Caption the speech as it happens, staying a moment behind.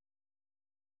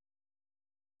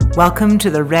Welcome to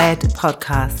the Red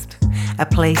Podcast, a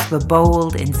place where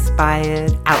bold,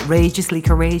 inspired, outrageously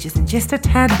courageous, and just a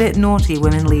tad bit naughty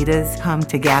women leaders come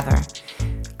together.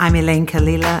 I'm Elaine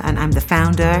Kalila, and I'm the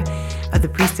founder of the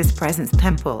Priestess Presence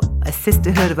Temple, a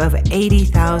sisterhood of over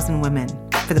 80,000 women.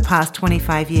 For the past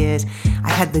 25 years,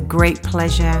 I've had the great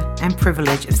pleasure and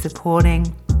privilege of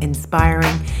supporting,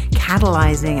 inspiring,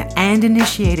 catalyzing, and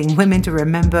initiating women to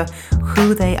remember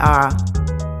who they are.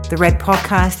 The Red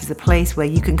Podcast is a place where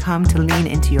you can come to lean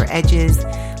into your edges,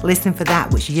 listen for that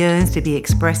which yearns to be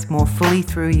expressed more fully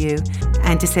through you,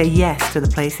 and to say yes to the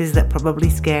places that probably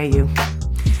scare you.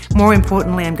 More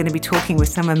importantly, I'm going to be talking with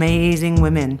some amazing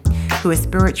women who are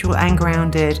spiritual and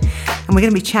grounded, and we're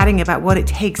going to be chatting about what it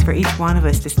takes for each one of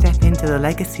us to step into the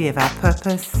legacy of our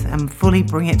purpose and fully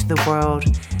bring it to the world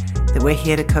that we're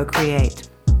here to co-create.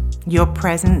 Your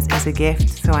presence is a gift,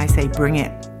 so I say bring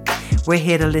it. We're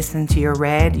here to listen to your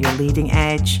red, your leading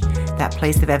edge, that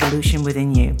place of evolution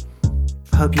within you.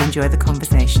 I hope you enjoy the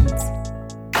conversations.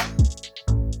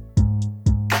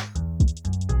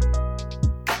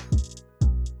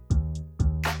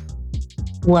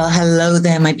 Well, hello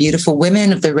there, my beautiful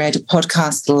women of the Red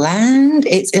Podcast land.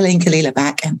 It's Elaine Kalila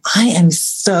back, and I am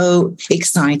so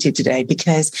excited today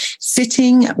because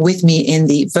sitting with me in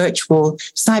the virtual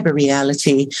cyber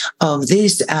reality of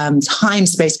this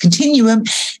time-space continuum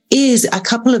is a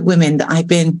couple of women that I've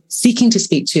been seeking to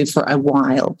speak to for a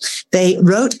while. They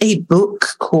wrote a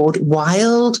book called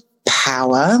Wild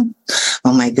Power.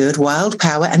 Oh my good, Wild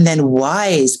Power, and then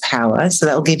Wise Power. So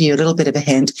that will give you a little bit of a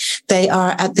hint. They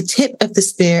are at the tip of the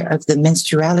spear of the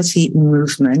menstruality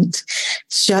movement.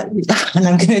 And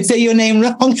I'm going to say your name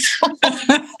wrong.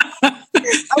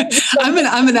 I'm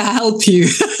going to help you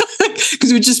because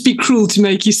it would just be cruel to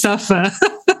make you suffer.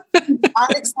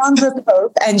 Alexandra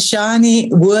Pope and Shani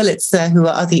Wurlitzer, who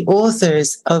are the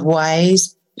authors of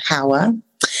Wise Power.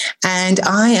 And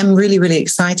I am really, really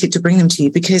excited to bring them to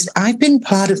you because I've been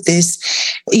part of this,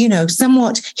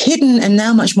 somewhat hidden and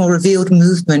now much more revealed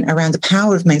movement around the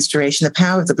power of menstruation, the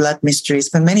power of the blood mysteries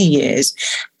for many years.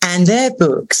 And their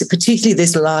books, particularly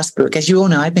this last book, as you all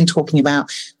know, I've been talking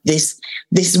about this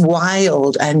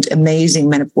wild and amazing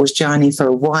menopause journey for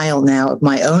a while now of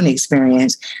my own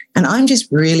experience. And I'm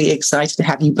just really excited to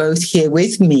have you both here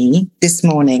with me this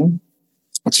morning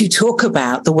to talk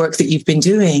about the work that you've been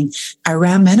doing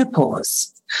around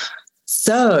menopause.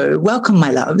 So, welcome,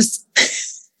 my loves.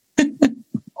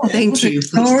 Thank you.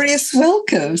 Glorious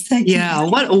welcome. Thank you. Yeah,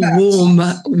 what a warm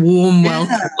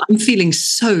welcome. I'm feeling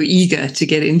so eager to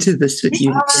get into this with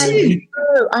you.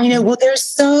 I know. Well, there's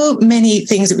so many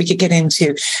things that we could get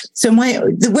into. So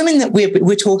the women that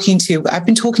we're talking to, I've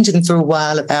been talking to them for a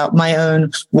while about my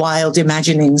own wild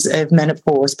imaginings of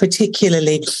menopause,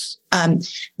 particularly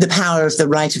the power of the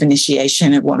rite of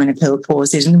initiation of what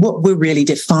menopause is and what we're really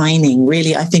defining,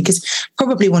 really, I think is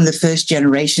probably one of the first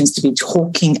generations to be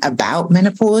talking about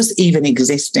menopause even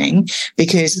existing,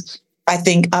 because I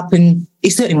think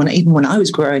even when I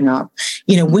was growing up,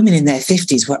 women in their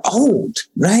 50s were old,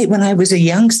 right? When I was a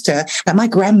youngster, like my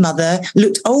grandmother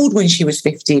looked old when she was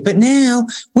 50, but now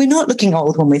we're not looking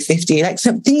old when we're 50. Like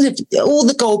some things, all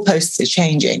the goalposts are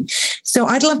changing. So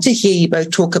I'd love to hear you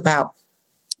both talk about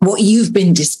what you've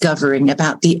been discovering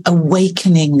about the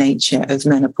awakening nature of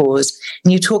menopause.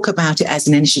 And you talk about it as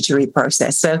an initiatory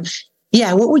process. So,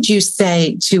 what would you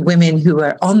say to women who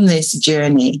are on this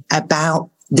journey about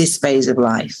this phase of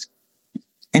life?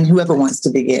 And whoever wants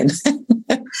to begin.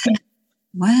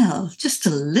 Well, just a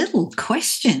little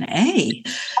question, eh?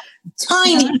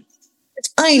 Tiny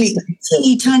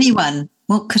one.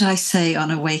 What could I say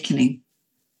on awakening?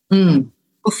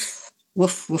 Woof,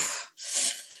 woof, woof.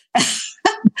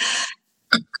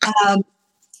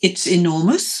 It's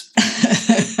enormous.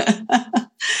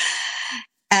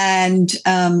 And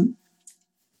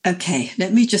okay,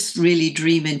 let me just really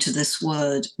dream into this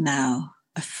word now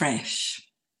afresh.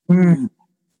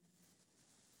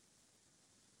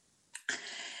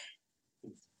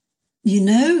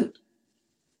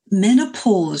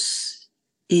 Menopause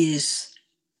is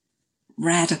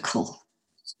radical.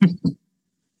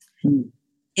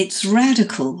 It's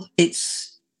radical.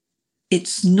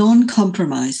 It's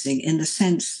non-compromising in the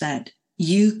sense that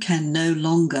you can no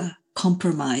longer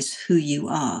compromise who you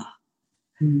are.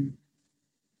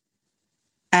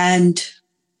 And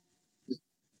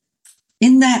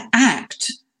in that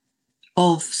act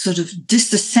of sort of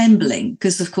disassembling,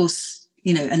 because of course,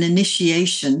 an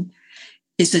initiation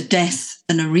is a death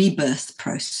and a rebirth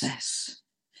process.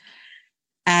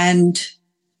 And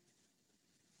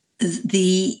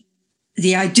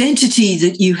the identity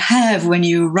that you have when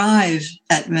you arrive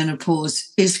at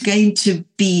menopause is going to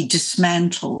be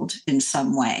dismantled in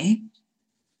some way.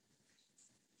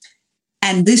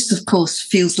 And this, of course,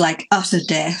 feels like utter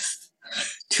death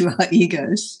to our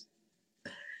egos.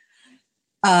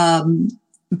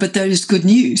 But there is good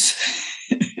news.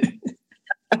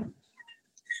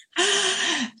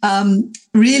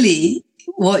 Really,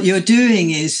 what you're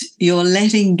doing is you're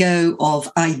letting go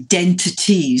of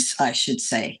identities, I should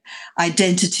say,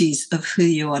 identities of who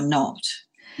you are not.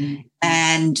 Mm-hmm.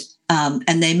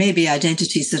 And they may be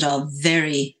identities that are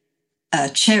very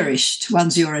cherished,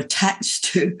 ones you're attached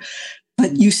to,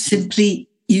 but you simply,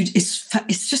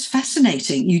 it's just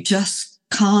fascinating. You just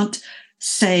can't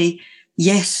say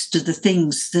yes to the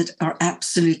things that are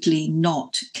absolutely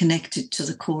not connected to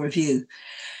the core of you.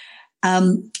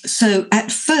 So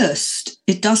at first,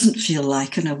 it doesn't feel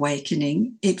like an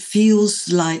awakening. It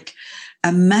feels like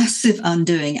a massive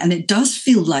undoing, and it does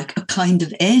feel like a kind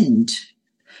of end.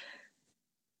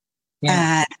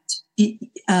 Yeah. And,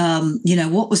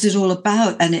 what was it all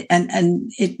about? And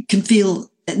it can feel,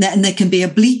 and there can be a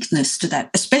bleakness to that,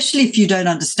 especially if you don't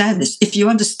understand this. If you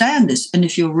understand this and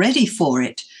if you're ready for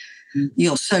it,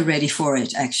 you're so ready for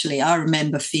it, actually. I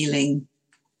remember feeling,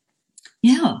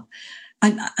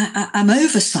 I'm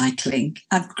overcycling.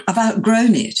 I've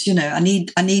outgrown it. I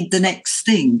need the next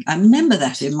thing. I remember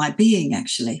that in my being,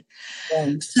 actually.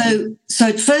 Yeah. So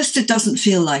at first it doesn't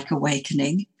feel like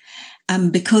awakening,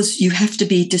 because you have to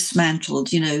be dismantled.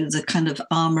 The kind of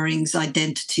armorings,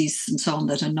 identities, and so on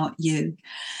that are not you,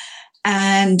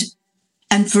 and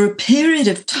for a period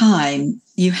of time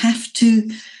you have to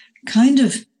kind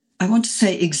of, I want to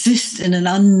say, exist in an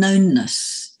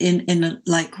unknownness. Then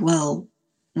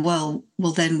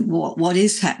what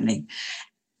is happening?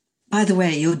 By the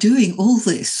way, you're doing all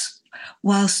this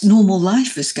whilst normal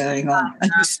life is going on,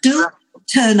 and you still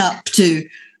turn up to,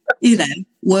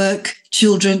 work,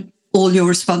 children, all your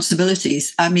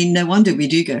responsibilities. I mean, no wonder we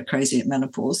do go crazy at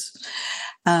menopause.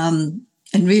 And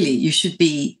really, you should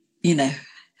be,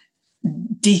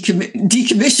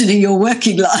 decommissioning your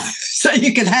working life so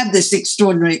you can have this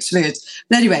extraordinary experience.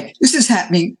 But anyway, this is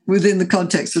happening within the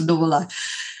context of normal life.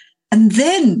 And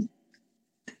then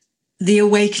the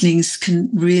awakenings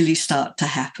can really start to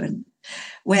happen,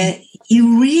 where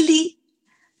you really,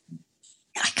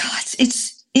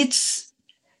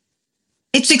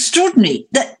 it's extraordinary.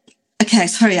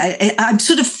 I'm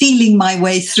sort of feeling my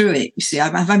way through it. You see,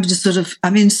 I'm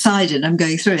inside it. I'm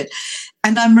going through it,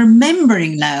 and I'm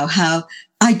remembering now how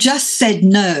I just said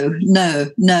no. And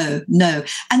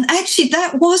actually,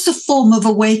 that was a form of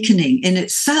awakening in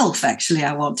itself, actually,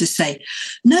 I want to say.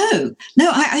 No,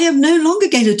 I am no longer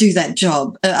going to do that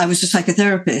job. I was a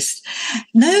psychotherapist.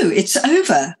 No, it's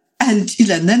over. And,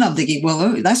 and then I'm thinking,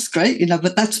 well, that's great,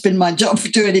 but that's been my job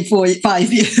for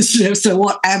 25 years. So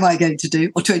what am I going to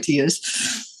do? Or 20 years.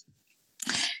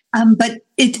 But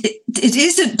it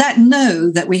isn't that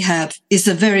no that we have is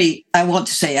a very, I want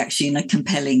to say, actually, a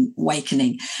compelling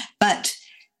awakening. But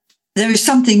there is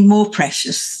something more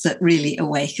precious that really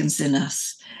awakens in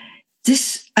us.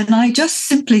 This, and I just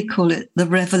simply call it the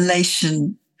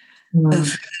revelation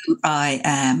of who I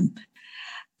am.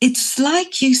 It's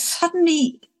like you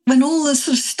suddenly, when all the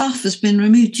sort of stuff has been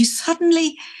removed, you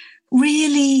suddenly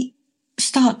really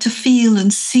start to feel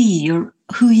and see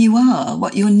who you are,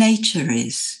 what your nature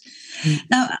is.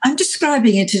 Now, I'm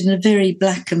describing it in a very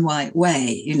black and white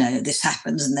way. This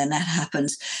happens and then that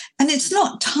happens. And it's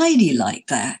not tidy like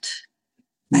that,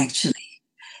 actually.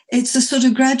 It's a sort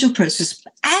of gradual process.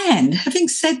 And having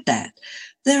said that,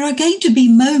 there are going to be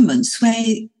moments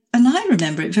where, and I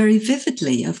remember it very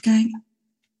vividly, of going,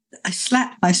 I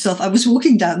slapped myself. I was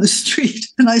walking down the street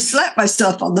and I slapped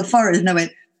myself on the forehead and I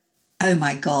went, oh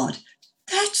my God,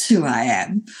 that's who I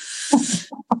am.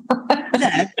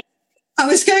 I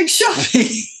was going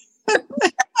shopping.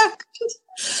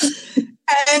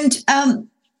 And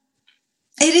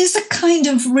it is a kind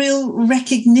of real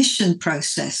recognition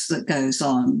process that goes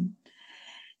on.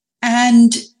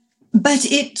 But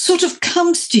it sort of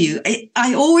comes to you.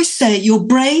 I always say your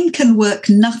brain can work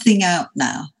nothing out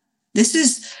now. This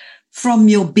is from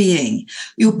your being.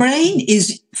 Your brain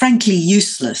is frankly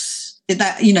useless.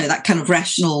 That kind of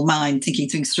rational mind thinking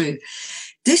things through.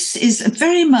 This is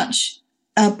very much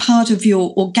a part of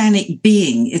your organic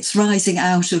being. It's rising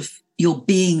out of your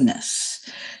beingness,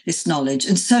 this knowledge.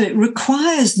 And so it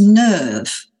requires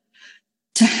nerve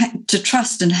to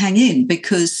trust and hang in,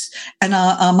 because, and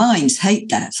our minds hate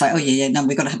that. It's like, no,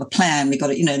 we've got to have a plan. We've got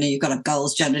to, you've got to have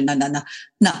goals, generally. No,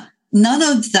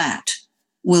 none of that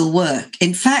will work.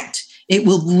 In fact, it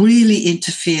will really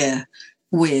interfere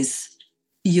with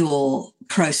your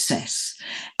process.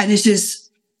 And it is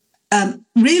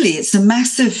really, it's a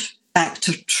massive act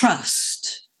of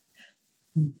trust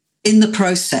in the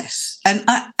process,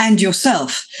 and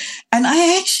yourself. And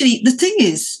the thing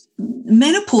is,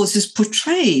 menopause is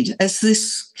portrayed as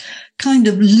this kind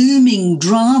of looming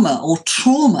drama or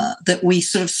trauma that we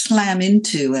sort of slam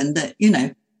into and that,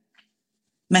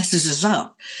 messes us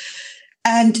up.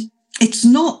 And it's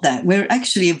not that. We're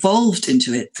actually evolved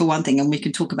into it, for one thing, and we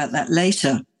can talk about that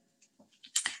later.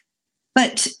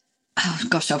 But, oh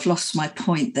gosh, I've lost my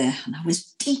point there. And I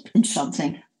was deep in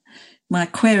something. My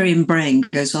Aquarian brain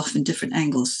goes off in different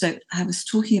angles. So I was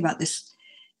talking about this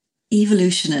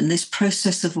evolution and this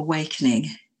process of awakening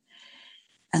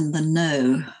and the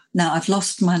no. Now, I've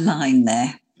lost my line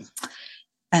there.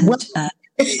 And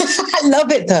I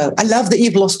love it, though. I love that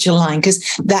you've lost your line, because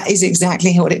that is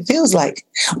exactly what it feels like.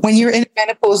 When you're in a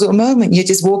menopausal moment, you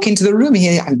just walk into the room and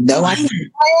you have no idea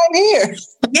why I'm here.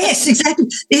 Yes, exactly.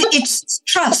 It's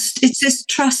trust. It's this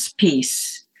trust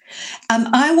piece.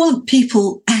 I want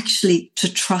people actually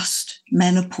to trust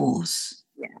menopause.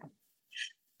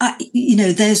 Yeah.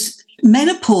 There's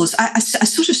menopause. I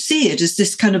sort of see it as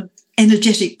this kind of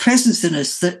energetic presence in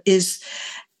us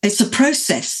it's a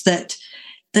process that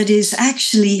is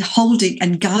actually holding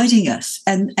and guiding us.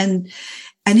 And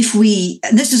if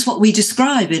and this is what we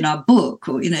describe in our book,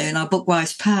 or, in our book,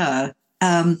 Wise Power,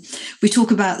 we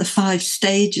talk about the 5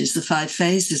 stages, the 5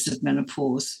 phases of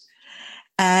menopause.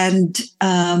 And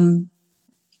and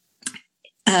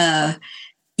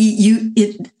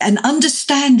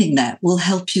understanding that will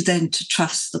help you then to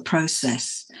trust the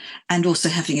process, and also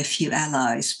having a few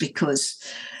allies, because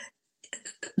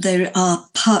there are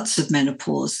parts of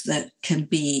menopause that can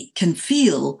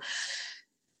feel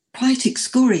quite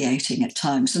excoriating at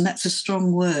times, and that's a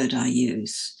strong word I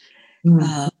use.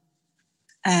 But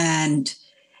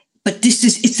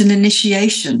it's an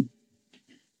initiation,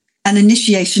 and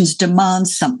initiations demand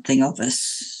something of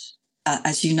us,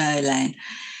 as you know, Elaine.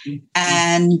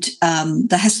 And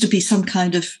there has to be some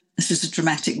kind of, this is a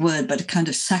dramatic word, but a kind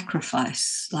of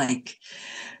sacrifice. Like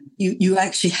you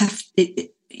actually have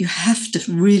you have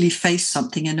to really face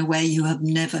something in a way you have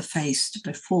never faced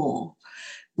before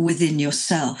within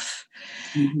yourself.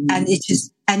 Mm-hmm. And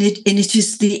it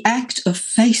is the act of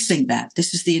facing that.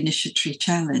 This is the initiatory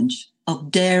challenge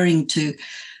of daring to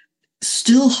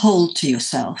still hold to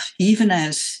yourself, even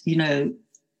as,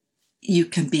 you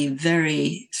can be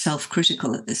very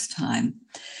self-critical at this time,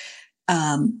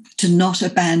 to not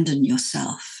abandon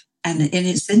yourself. And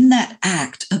it's in that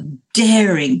act of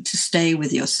daring to stay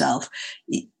with yourself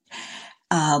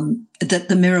that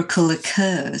the miracle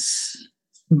occurs,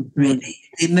 really.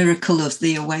 The miracle of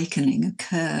the awakening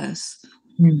occurs.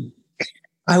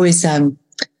 I was, for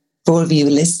all of you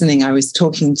listening, I was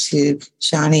talking to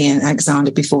Shani and Alexander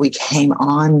before we came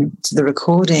on to the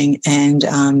recording, and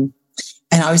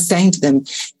I was saying to them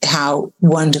how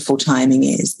wonderful timing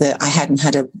is, that I hadn't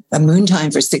had a moon time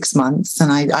for 6 months.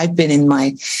 And I've been in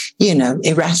my,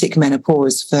 erratic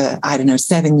menopause for,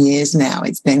 7 years now.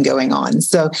 It's been going on.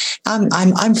 So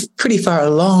I'm pretty far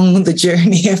along the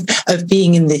journey of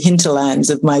being in the hinterlands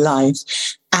of my life.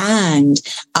 And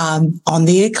on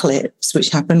the eclipse, which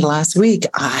happened last week,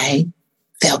 I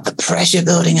felt the pressure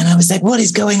building, and I was like, what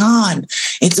is going on?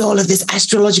 It's all of this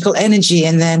astrological energy.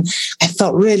 And then I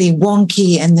felt really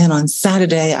wonky. And then on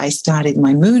Saturday, I started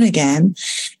my moon again.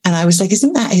 And I was like,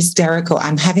 isn't that hysterical?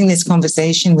 I'm having this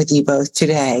conversation with you both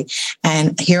today.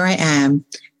 And here I am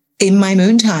in my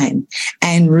moon time,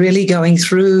 and really going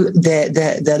through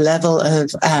the level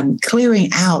of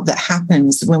clearing out that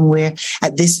happens when we're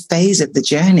at this phase of the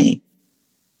journey.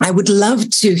 I would love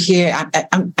to hear,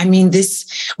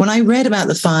 when I read about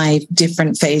the 5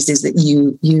 different phases that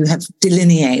you have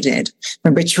delineated,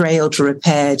 from betrayal to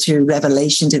repair to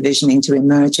revelation to visioning to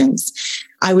emergence,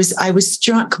 I was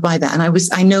struck by that. And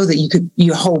I know that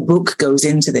your whole book goes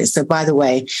into this. So by the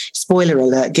way, spoiler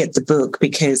alert, get the book,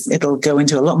 because it'll go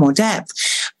into a lot more depth.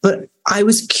 But I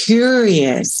was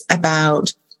curious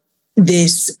about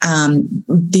these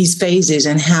phases,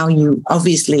 and how you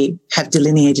obviously have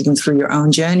delineated them through your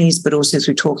own journeys, but also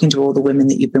through talking to all the women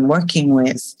that you've been working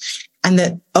with. And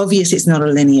that obviously it's not a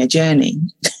linear journey.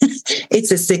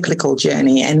 It's a cyclical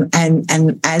journey. And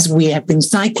as we have been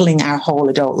cycling our whole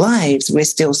adult lives, we're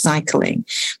still cycling.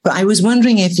 But I was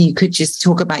wondering if you could just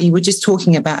talk about, you were just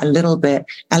talking about a little bit,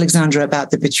 Alexandra,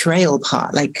 about the betrayal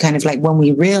part, like kind of like when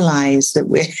we realize that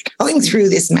we're going through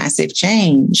this massive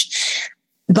change.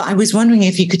 But I was wondering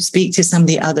if you could speak to some of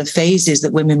the other phases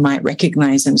that women might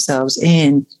recognize themselves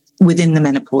in within the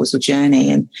menopausal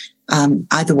journey. And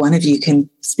either one of you can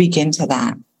speak into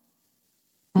that.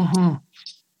 Mm-hmm.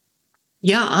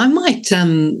 Yeah, I might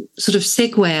sort of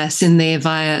segue us in there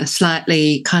via a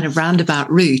slightly kind of roundabout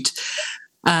route.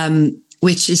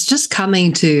 which is just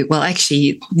coming to, well,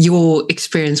 actually, your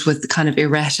experience with the kind of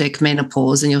erratic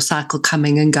menopause and your cycle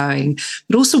coming and going,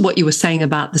 but also what you were saying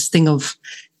about this thing of,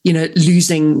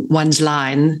 losing one's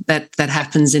line that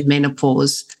happens in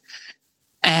menopause.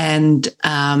 And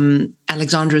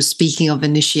Alexandra is speaking of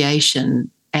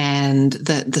initiation and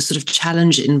the sort of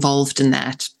challenge involved in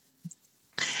that.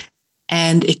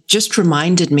 And it just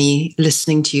reminded me,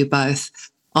 listening to you both,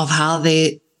 of how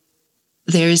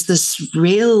there is this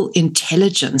real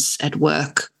intelligence at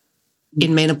work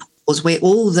in menopause, where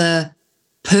all the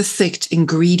perfect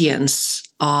ingredients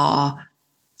are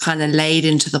kind of laid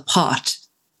into the pot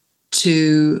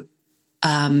to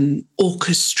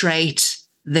orchestrate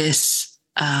this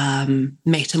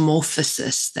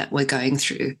metamorphosis that we're going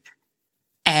through.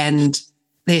 And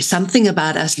there's something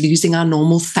about us losing our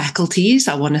normal faculties.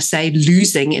 I want to say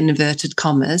losing in inverted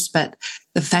commas, but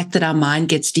the fact that our mind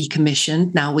gets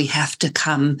decommissioned, now we have to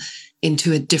come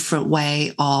into a different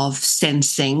way of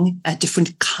sensing, a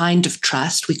different kind of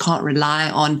trust. We can't rely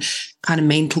on kind of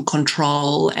mental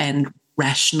control and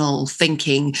rational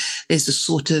thinking. There's a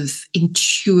sort of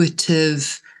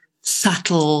intuitive,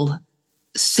 subtle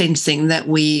sensing that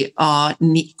we are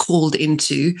called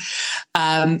into.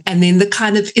 And then the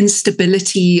kind of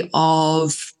instability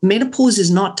of menopause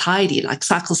is not tidy, like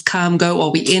cycles come, go,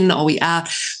 are we in, are we out?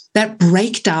 That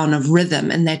breakdown of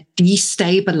rhythm and that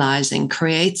destabilizing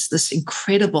creates this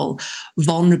incredible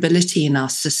vulnerability in our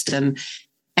system.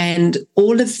 And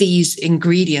all of these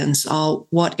ingredients are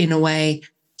what, in a way,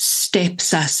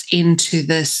 steps us into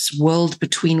this world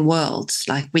between worlds.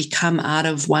 Like we come out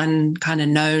of one kind of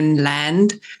known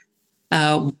land,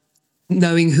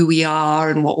 knowing who we are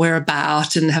and what we're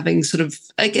about and having sort of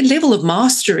a level of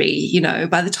mastery.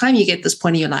 By the time you get this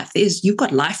point in your life, you've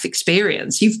got life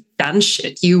experience, you've done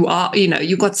shit, you are,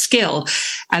 you've got skill.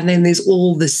 And then there's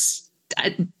all this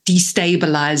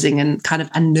destabilizing and kind of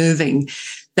unnerving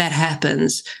that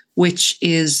happens, which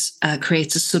is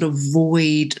creates a sort of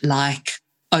void-like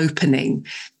opening.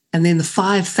 And then the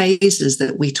 5 phases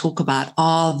that we talk about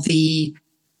are the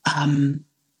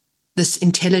this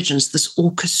intelligence, this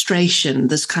orchestration,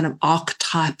 this kind of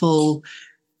archetypal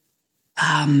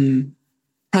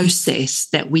process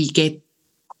that we get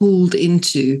pulled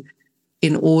into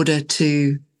in order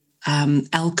to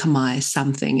alchemize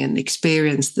something and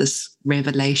experience this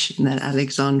revelation that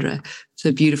Alexandra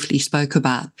so beautifully spoke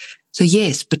about. So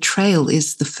yes, betrayal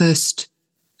is the first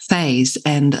phase,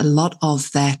 and a lot of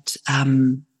that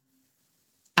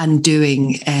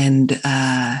undoing and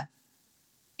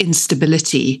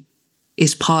instability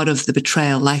is part of the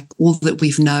betrayal. Like all that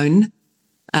we've known,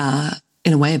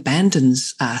 in a way,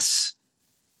 abandons us,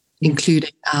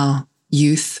 including our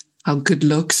youth, our good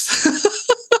looks,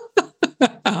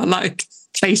 our like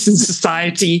place in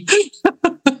society,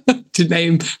 to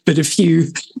name but a few.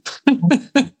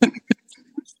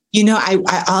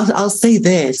 I'll say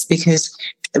this, because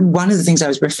one of the things I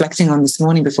was reflecting on this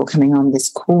morning before coming on this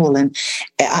call, and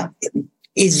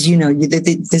is,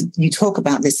 you talk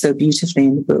about this so beautifully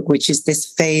in the book, which is this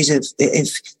phase of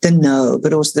the no,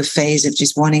 but also the phase of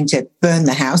just wanting to burn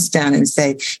the house down and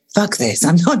say, fuck this,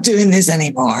 I'm not doing this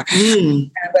anymore.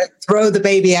 And throw the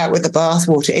baby out with the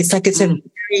bathwater. It's like it's a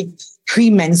very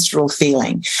premenstrual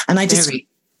feeling. And I just...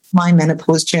 my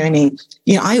menopause journey,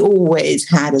 I always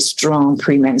had a strong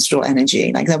premenstrual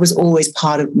energy. Like that was always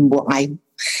part of what I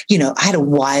had a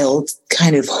wild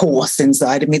kind of horse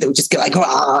inside of me that would just go like,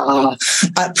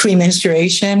 at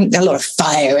premenstruation, a lot of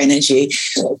fire energy.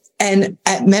 And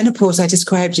at menopause, I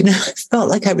described, I felt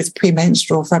like I was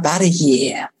premenstrual for about a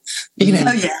year.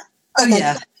 Oh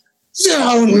yeah.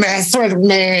 Don't mess with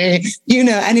me,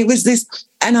 and it was this.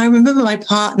 And I remember my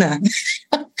partner,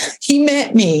 he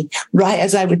met me right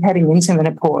as I was heading into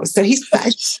menopause. So he's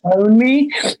shown me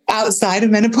outside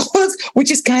of menopause, which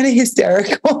is kind of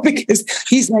hysterical because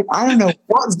he's like, I don't know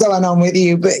what's going on with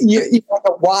you, but you're like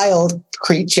a wild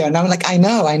creature. And I'm like, I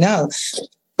know.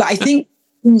 But I think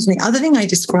the other thing I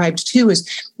described too is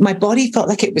my body felt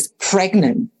like it was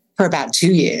pregnant for about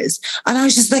 2 years. And I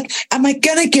was just like, am I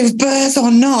going to give birth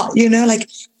or not? And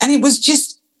it was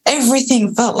just,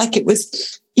 everything felt like it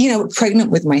was,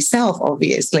 pregnant with myself,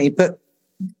 obviously. But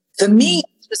for me,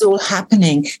 it was all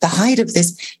happening, the height of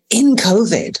this in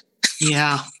COVID.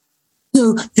 Yeah.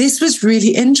 So this was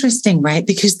really interesting, right?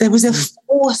 Because there was a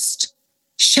forced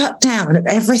shutdown of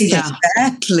everything. Yeah,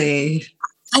 exactly.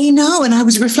 I know. And I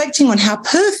was reflecting on how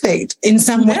perfect in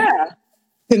some way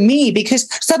for me, because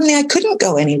suddenly I couldn't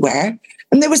go anywhere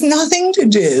and there was nothing to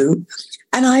do.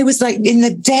 And I was like in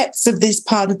the depths of this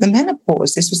part of the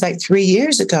menopause. This was like 3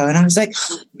 years ago. And I was like,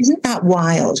 isn't that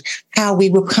wild how we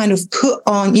were kind of put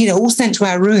on, all sent to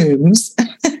our rooms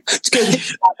to go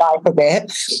live our life a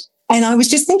bit. And I was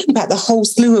just thinking about the whole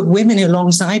slew of women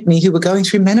alongside me who were going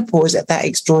through menopause at that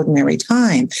extraordinary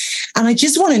time. And I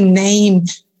just want to name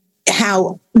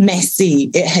how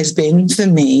messy it has been for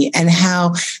me and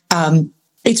how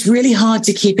it's really hard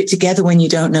to keep it together when you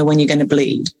don't know when you're going to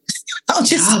bleed. I'll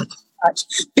just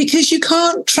because you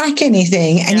can't track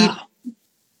anything and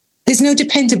there's no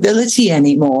dependability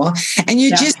anymore. And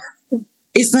you just,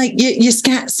 it's like you're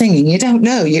scat singing. You don't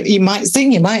know. You might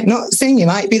sing, you might not sing, you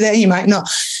might be there, you might not.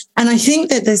 And I think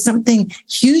that there's something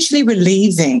hugely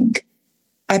relieving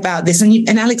about this. And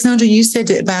Alexandra, you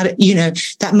said it about it,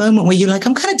 that moment where you're like,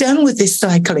 I'm kind of done with this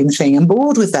cycling thing. I'm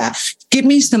bored with that. Give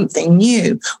me something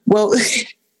new. Well,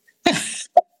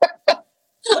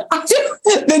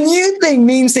 the new thing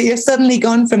means that you're suddenly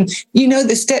gone from,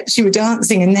 the steps you were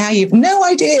dancing and now you've no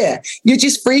idea. You're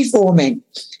just free forming.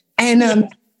 And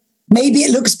maybe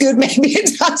it looks good, maybe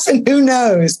it doesn't, who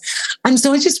knows? And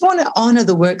so I just want to honor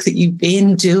the work that you've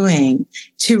been doing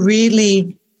to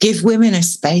really give women a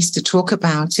space to talk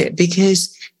about it,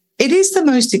 because it is the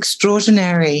most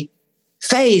extraordinary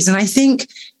phase. And I think,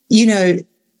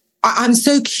 I'm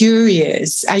so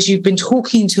curious, as you've been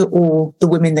talking to all the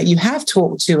women that you have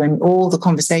talked to and all the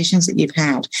conversations that you've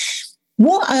had,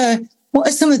 what are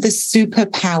some of the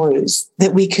superpowers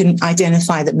that we can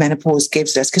identify that menopause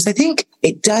gives us? Because I think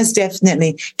it does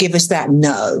definitely give us that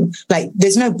no. Like,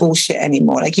 there's no bullshit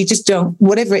anymore. Like, you just don't,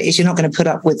 whatever it is, you're not going to put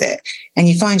up with it. And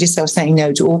you find yourself saying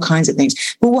no to all kinds of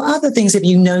things. But what other things have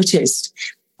you noticed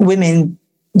women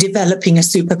developing a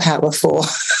superpower for?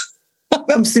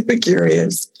 I'm super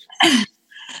curious.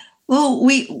 Well,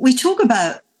 we talk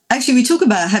about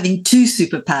having two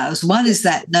superpowers. One is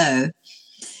that no,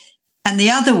 and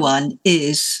the other one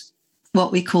is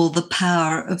what we call the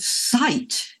power of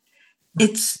sight.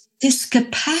 It's this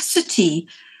capacity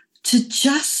to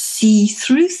just see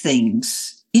through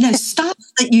things, stuff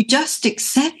that you just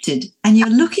accepted, and you're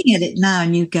looking at it now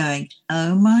and you're going,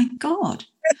 oh my God,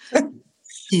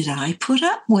 did I put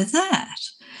up with that?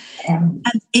 And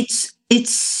it's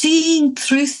seeing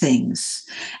through things.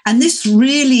 And this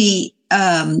really,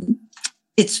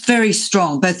 it's very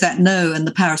strong. Both that no and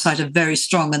the power of sight are very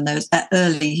strong in that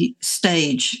early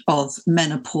stage of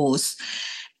menopause.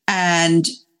 And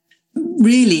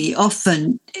really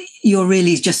often you're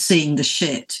really just seeing the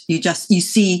shit. You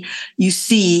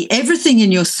see everything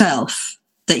in yourself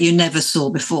that you never saw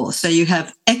before. So you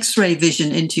have X-ray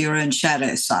vision into your own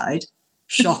shadow side.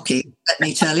 Shocking, let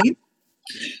me tell you.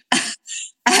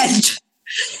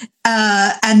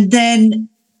 And then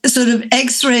sort of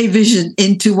X-ray vision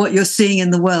into what you're seeing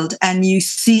in the world, and you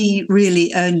see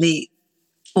really only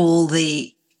all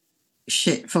the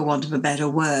shit, for want of a better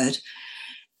word.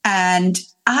 And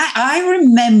I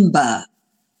remember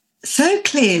so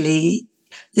clearly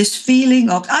this feeling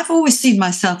of, I've always seen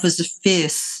myself as a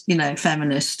fierce,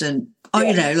 feminist and,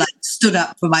 like stood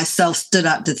up for myself, stood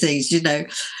up to things,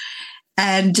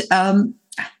 And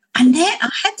then I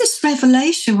had this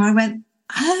revelation where I went,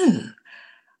 oh,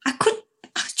 I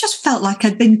just felt like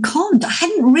I'd been conned. I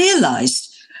hadn't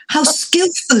realized how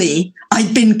skillfully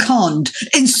I'd been conned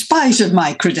in spite of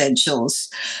my credentials.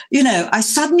 I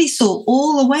suddenly saw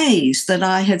all the ways that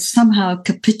I had somehow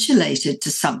capitulated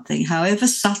to something, however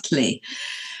subtly.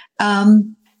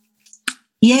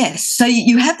 Yes, so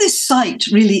you have this sight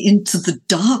really into the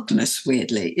darkness,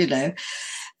 weirdly,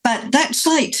 but that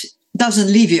sight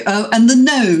doesn't leave you. Oh, and the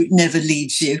no never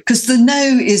leaves you, because the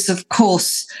no is, of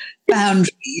course,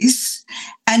 boundaries.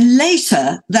 And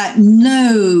later, that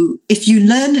no, if you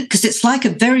learn it, because it's like a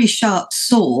very sharp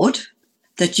sword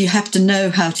that you have to know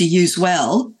how to use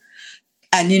well.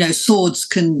 And, swords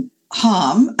can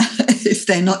harm if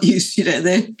they're not used,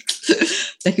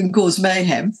 they can cause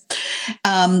mayhem.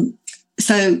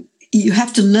 So you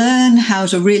have to learn how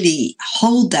to really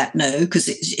hold that no, because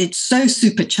it's so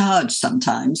supercharged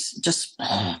sometimes, it just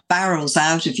barrels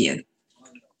out of you.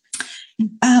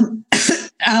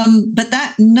 But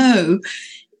that no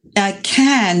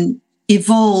can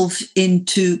evolve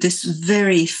into this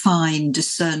very fine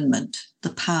discernment, the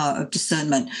power of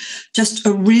discernment.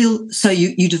 So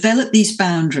you develop these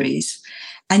boundaries,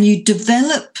 and you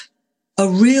develop a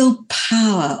real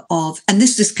power of, and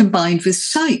this is combined with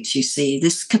sight, you see,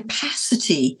 this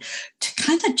capacity to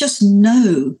kind of just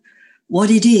know what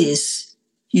it is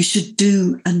you should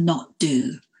do and not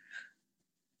do,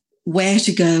 where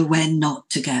to go, when not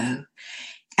to go.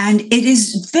 And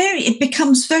it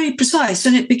becomes very precise,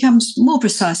 and it becomes more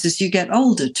precise as you get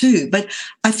older too. But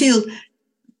I feel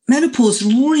menopause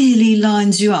really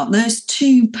lines you up. Those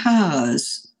two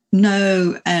powers,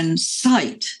 know and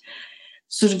sight,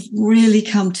 sort of really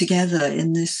come together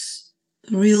in this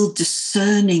real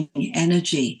discerning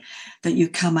energy that you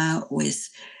come out with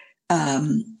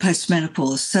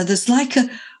post-menopause. So there's like a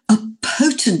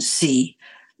potency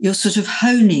you're sort of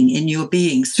honing in your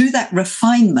being through that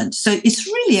refinement. So it's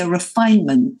really a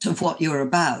refinement of what you're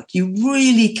about. You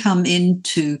really come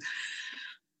into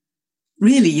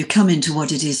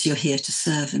what it is you're here to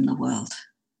serve in the world.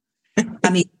 I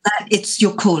mean, it's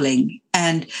your calling,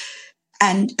 and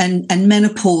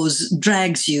menopause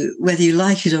drags you, whether you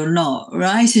like it or not,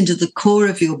 right into the core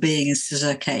of your being and says,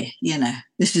 okay,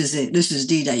 this is it. This is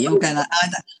D-Day. You're going to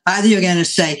either you're going to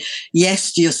say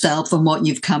yes to yourself and what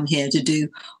you've come here to do,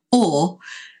 or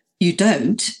you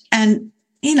don't. And,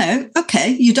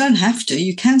 okay, you don't have to.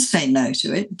 You can say no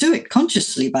to it. Do it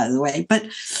consciously, by the way, but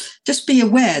just be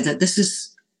aware that this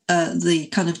is the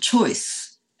kind of choice.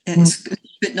 It's a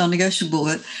bit non-negotiable,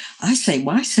 but I say,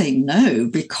 why say no?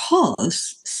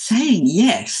 Because saying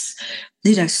yes,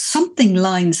 something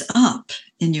lines up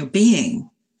in your being,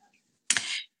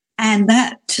 and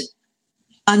that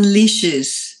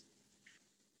unleashes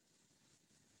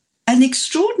an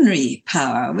extraordinary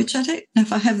power, which I don't know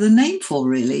if I have the name for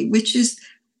really, which is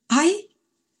I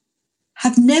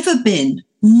have never been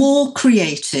more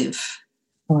creative.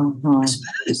 I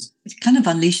suppose it kind of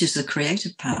unleashes the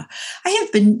creative power. I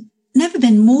have never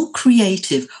been more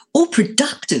creative or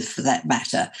productive, for that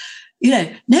matter.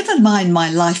 Never mind my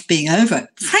life being over.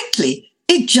 Frankly,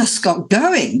 it just got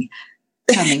going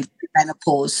coming through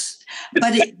menopause.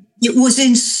 But it was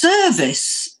in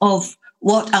service of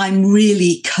what I'm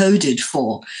really coded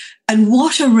for. And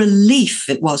what a relief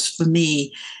it was for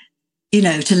me,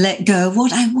 to let go of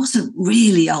what I wasn't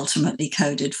really ultimately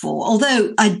coded for.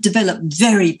 Although I developed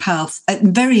very powerful,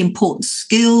 very important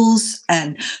skills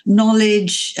and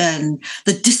knowledge, and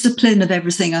the discipline of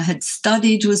everything I had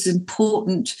studied was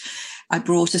important. I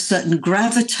brought a certain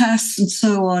gravitas and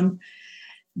so on.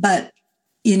 But,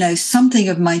 something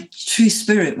of my true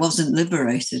spirit wasn't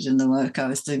liberated in the work I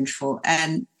was doing before.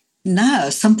 And now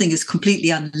something is completely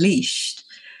unleashed.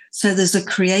 So there's a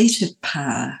creative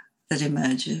power that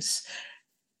emerges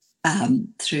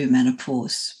through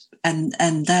menopause, and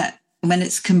that when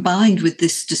it's combined with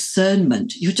this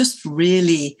discernment, you're just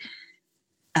really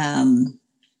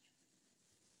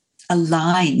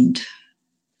aligned.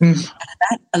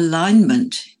 That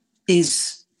alignment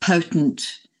is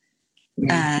potent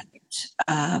and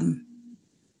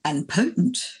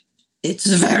potent. It's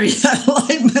very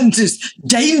alignment is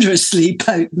dangerously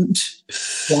potent.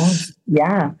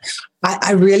 Yeah.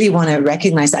 I really want to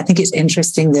recognize that. I think it's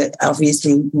interesting that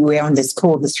obviously we're on this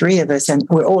call, the three of us, and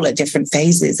we're all at different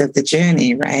phases of the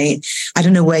journey, right? I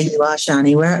don't know where you are,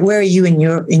 Shani. Where are you in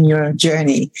your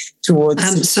journey towards?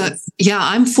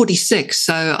 I'm 46,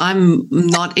 so I'm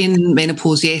not in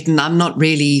menopause yet, and I'm not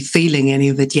really feeling any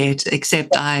of it yet,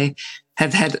 except I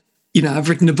have had, I've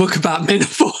written a book about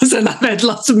menopause, and I've had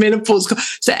lots of menopause.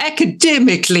 So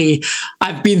academically,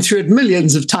 I've been through it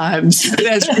millions of times,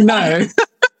 as you know.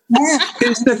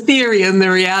 There's the theory and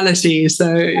the reality.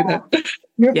 So,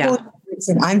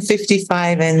 I'm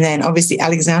 55, and then obviously,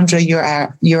 Alexandra, you're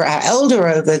our elder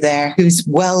over there, who's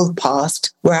well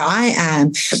past where I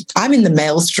am. I'm in the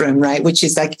maelstrom, right, which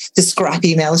is like the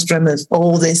scrappy maelstrom of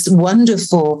all this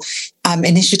wonderful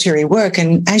initiatory work.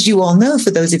 And as you all know,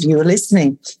 for those of you who are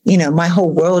listening, my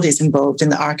whole world is involved in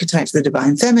the archetypes of the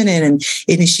divine feminine and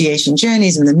initiation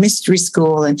journeys and the mystery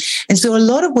school, and so a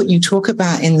lot of what you talk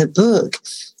about in the book,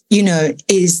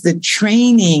 is the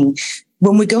training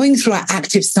when we're going through our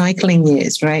active cycling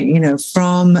years, right?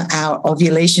 From our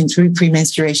ovulation through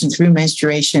premenstruation, through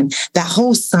menstruation, that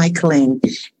whole cycling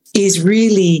is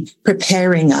really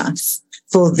preparing us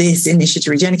for this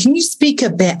initiatory journey. Can you speak a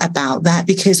bit about that?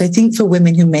 Because I think for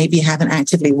women who maybe haven't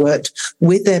actively worked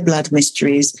with their blood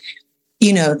mysteries,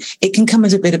 it can come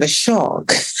as a bit of a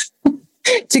shock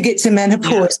to get to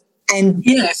menopause. Yeah. And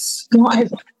yes,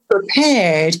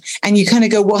 prepared, and you kind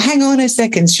of go, well, hang on a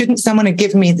second, shouldn't someone have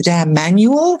given me the damn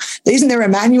manual? Isn't there a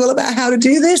manual about how to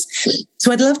do this?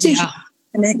 So I'd love to hear what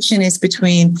the connection is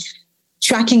between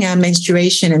tracking our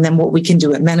menstruation and then what we can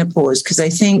do at menopause, because I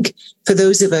think for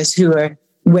those of us who are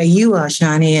where you are,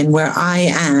 Shani, and where I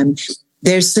am,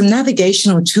 there's some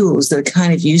navigational tools that are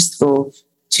kind of useful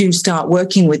to start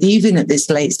working with even at this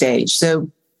late stage. So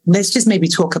let's just maybe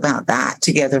talk about that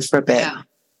together for a bit.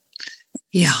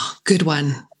 Yeah, good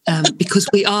one. Because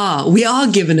we are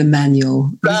given a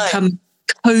manual. Right. We come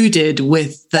coded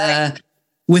with the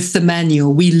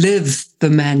manual. We live the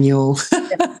manual.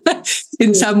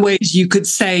 in some ways, you could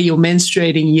say your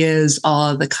menstruating years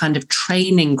are the kind of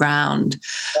training ground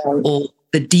or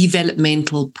the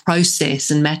developmental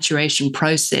process and maturation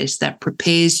process that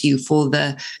prepares you for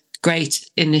the great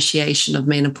initiation of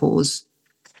menopause.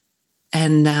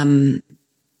 And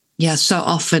so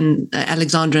often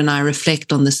Alexandra and I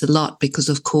reflect on this a lot because,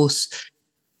 of course,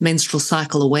 menstrual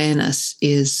cycle awareness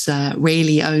is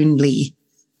really only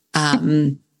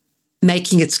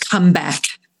making its comeback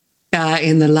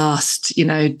in the last,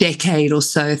 decade or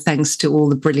so, thanks to all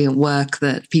the brilliant work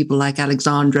that people like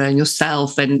Alexandra and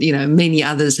yourself and, many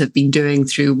others have been doing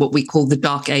through what we call the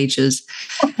dark ages.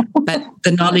 But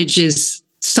the knowledge is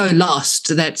so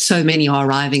lost that so many are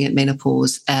arriving at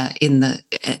menopause and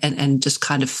just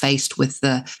kind of faced with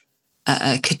the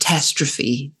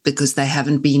catastrophe because they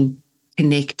haven't been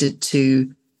connected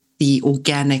to the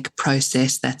organic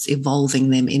process that's evolving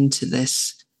them into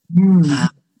this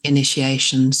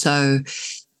initiation. So,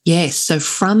 yes, so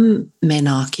from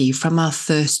menarche, from our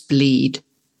first bleed,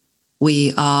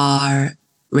 we are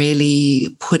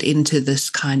really put into this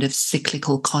kind of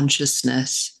cyclical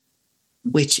consciousness,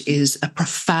 which is a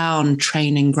profound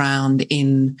training ground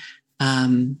in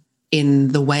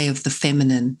the way of the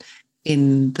feminine,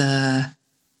 in the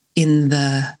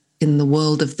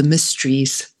world of the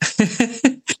mysteries.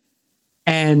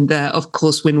 And of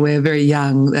course, when we're very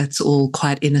young, that's all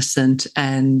quite innocent.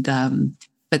 And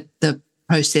but the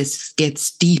process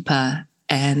gets deeper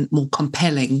and more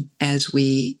compelling as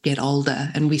we get older.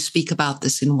 And we speak about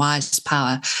this in Wise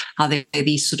Power, how there are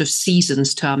these sort of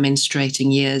seasons to our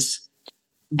menstruating years.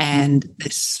 And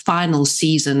this final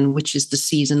season, which is the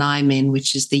season I'm in,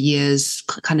 which is the years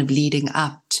kind of leading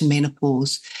up to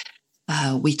menopause,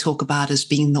 we talk about as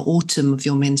being the autumn of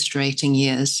your menstruating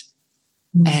years.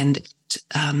 And it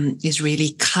is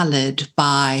really colored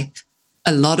by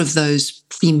a lot of those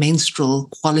premenstrual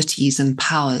qualities and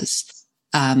powers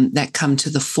that come to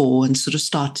the fore and sort of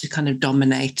start to kind of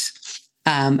dominate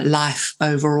life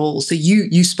overall. So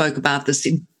you spoke about this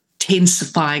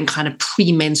intensifying kind of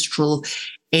premenstrual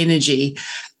energy.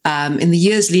 In the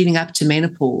years leading up to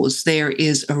menopause, there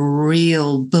is a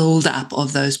real buildup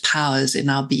of those powers in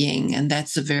our being. And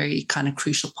that's a very kind of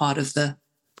crucial part of the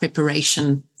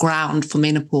preparation ground for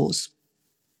menopause.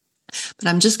 But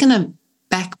I'm just going to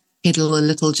backpedal a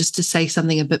little just to say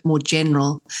something a bit more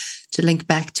general to link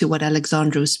back to what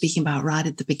Alexandra was speaking about right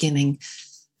at the beginning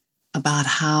about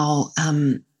how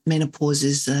menopause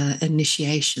is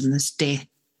initiation, this death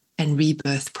and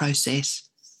rebirth process.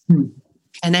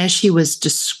 And as she was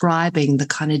describing the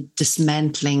kind of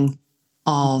dismantling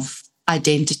of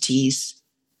identities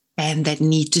and that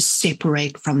need to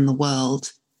separate from the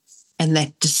world and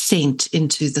that descent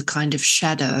into the kind of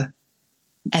shadow,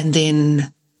 and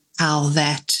then how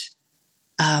that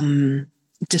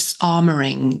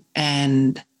disarmoring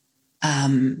and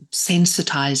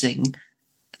sensitizing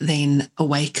then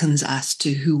awakens us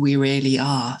to who we really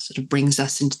are, sort of brings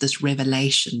us into this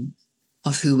revelation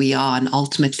of who we are and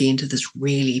ultimately into this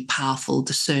really powerful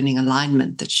discerning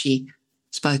alignment that she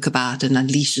spoke about and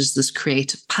unleashes this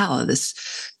creative power, this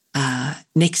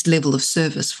next level of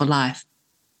service for life.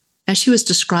 As she was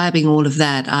describing all of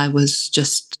that, I was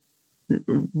just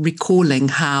recalling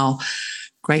how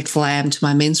grateful I am to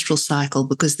my menstrual cycle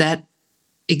because that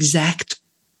exact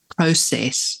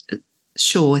process,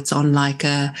 sure, it's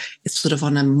sort of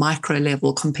on a micro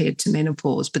level compared to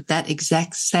menopause, but that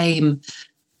exact same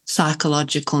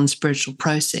psychological and spiritual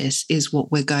process is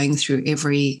what we're going through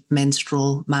every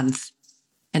menstrual month.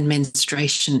 And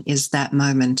menstruation is that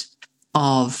moment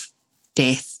of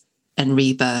death and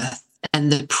rebirth.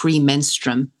 And the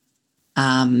premenstruum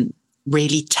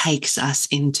really takes us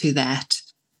into that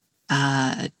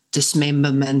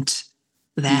dismemberment,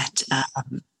 that,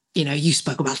 you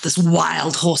spoke about this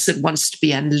wild horse that wants to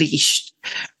be unleashed,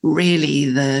 really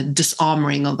the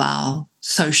disarmoring of our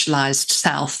socialized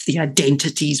self, the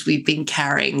identities we've been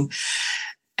carrying,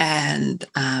 and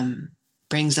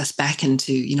brings us back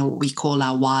into, what we call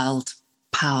our wild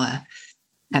power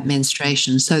at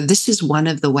menstruation. So this is one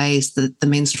of the ways that the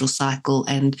menstrual cycle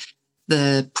and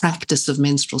the practice of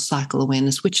menstrual cycle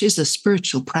awareness, which is a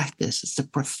spiritual practice, it's a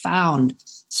profound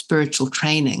spiritual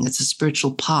training, it's a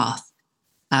spiritual path,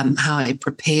 how it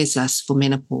prepares us for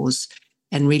menopause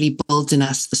and really builds in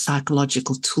us the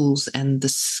psychological tools and the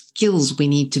skills we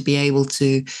need to be able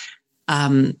to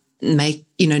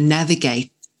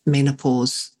navigate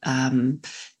menopause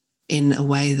in a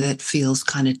way that feels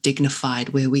kind of dignified,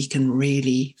 where we can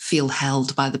really feel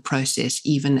held by the process,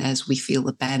 even as we feel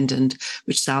abandoned,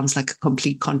 which sounds like a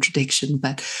complete contradiction.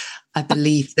 But I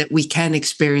believe that we can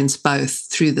experience both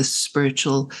through the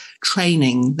spiritual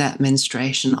training that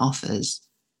menstruation offers,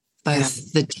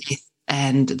 both the death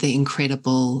and the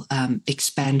incredible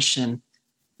expansion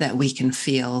that we can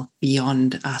feel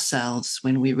beyond ourselves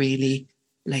when we really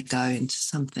let go into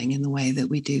something in the way that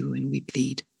we do when we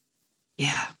bleed.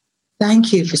 Yeah.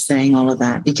 Thank you for saying all of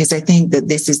that, because I think that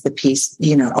this is the piece,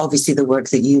 obviously the work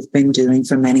that you've been doing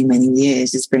for many, many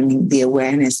years is bringing the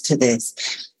awareness to this,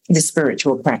 the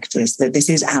spiritual practice, that this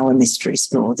is our mystery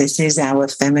store. This is our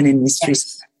feminine mystery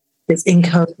store. It's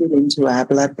encoded into our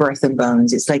blood, breath, and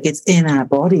bones. It's like it's in our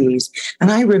bodies.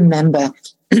 And I remember,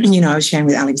 I was sharing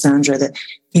with Alexandra that,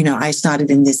 I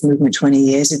started in this movement 20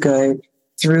 years ago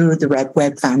through the Red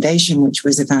Web Foundation, which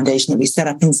was a foundation that we set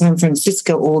up in San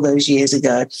Francisco all those years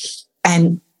ago.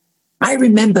 And I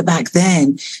remember back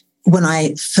then when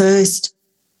I first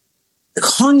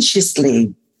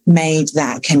consciously made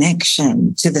that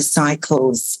connection to the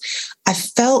cycles, I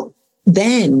felt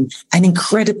then an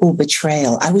incredible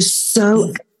betrayal. I was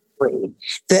so angry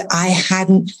that I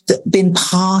hadn't been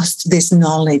passed this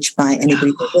knowledge by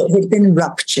anybody. It had been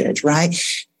ruptured, right?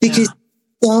 Because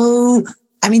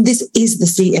this is the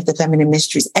seat of the feminine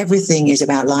mysteries. Everything is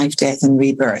about life, death, and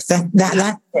rebirth.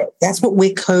 That's it. That's what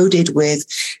we're coded with.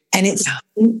 And it's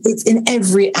in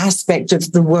every aspect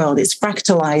of the world. It's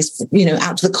fractalized,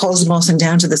 out to the cosmos and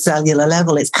down to the cellular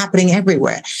level. It's happening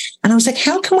everywhere. And I was like,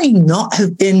 how can we not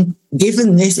have been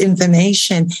given this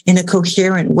information in a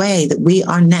coherent way, that we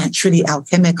are naturally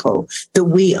alchemical, that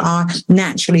we are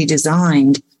naturally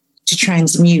designed to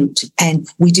transmute, and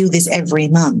we do this every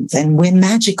month, and we're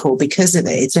magical because of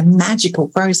it. It's a magical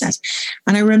process.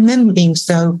 And I remember being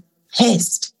so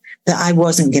pissed that I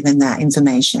wasn't given that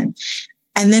information.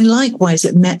 And then likewise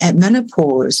at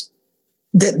menopause,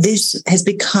 that this has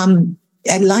become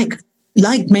like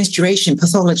menstruation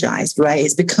pathologized, right?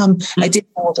 It's become a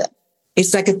disorder.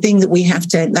 It's like a thing that we have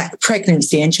to, like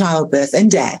pregnancy and childbirth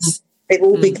and death. They've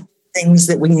all become things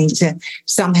that we need to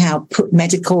somehow put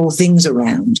medical things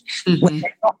around. When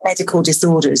they're not medical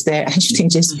disorders, they're actually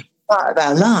just part of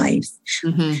our life.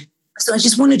 So I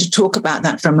just wanted to talk about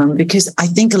that for a moment, because I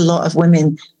think a lot of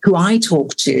women who I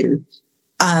talk to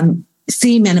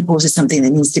see menopause as something that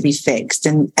needs to be fixed.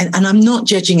 And I'm not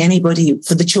judging anybody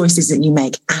for the choices that you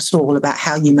make at all about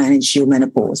how you manage your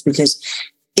menopause, because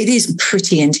it is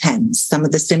pretty intense. Some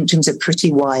of the symptoms are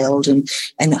pretty wild, and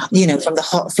from the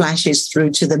hot flashes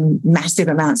through to the massive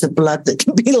amounts of blood that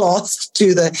can be lost,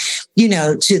 to the,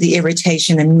 to the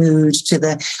irritation and mood,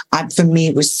 to for me,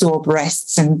 it was sore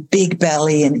breasts and big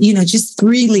belly and, just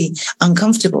really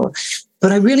uncomfortable.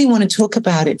 But I really want to talk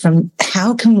about it from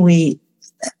how can we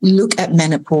look at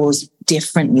menopause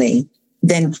differently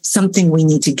than something we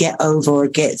need to get over or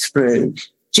get through.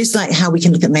 Just like how we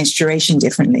can look at menstruation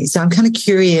differently. So I'm kind of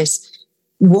curious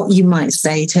what you might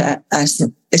say to us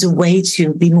as a way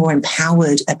to be more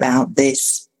empowered about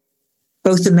this,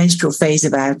 both the menstrual phase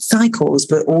of our cycles,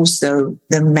 but also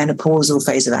the menopausal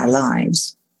phase of our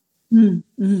lives.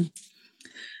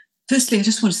 Firstly, I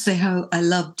just want to say how I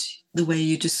loved the way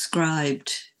you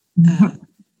described that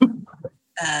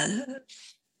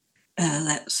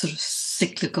sort of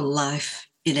cyclical life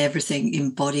in everything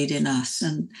embodied in us.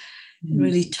 And it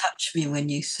really touched me when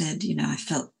you said, I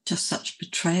felt just such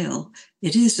betrayal.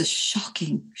 It is a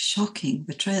shocking, shocking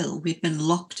betrayal. We've been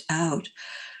locked out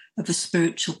of a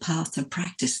spiritual path and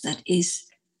practice that is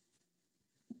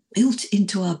built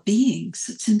into our beings.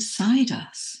 It's inside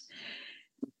us.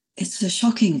 It's a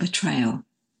shocking betrayal.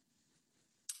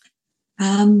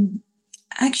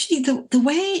 Actually, the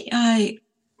way a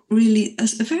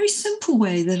very simple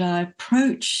way that I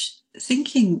approach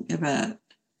thinking about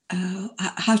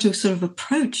how to sort of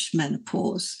approach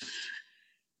menopause,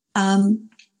 I'll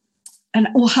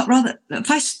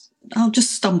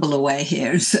just stumble away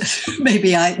here and say,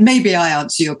 maybe I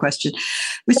answer your question,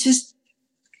 which is,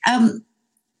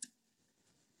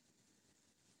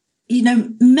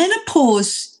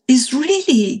 menopause is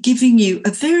really giving you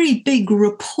a very big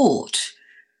report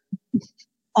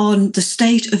on the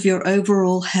state of your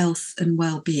overall health and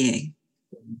well-being,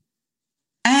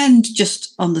 and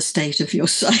just on the state of your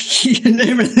psyche and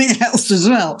everything else as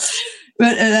well.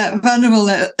 But at that fundamental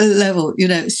level,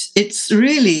 it's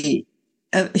really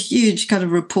a huge kind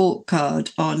of report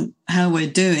card on how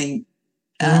we're doing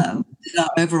in our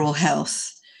overall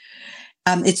health.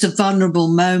 It's a vulnerable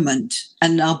moment,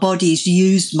 and our bodies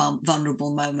use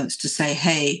vulnerable moments to say,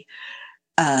 hey,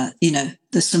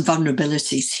 there's some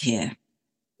vulnerabilities here.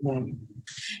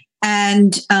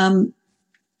 And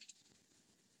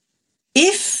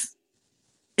if,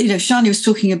 Shani was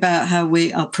talking about how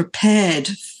we are prepared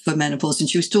for menopause, and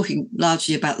she was talking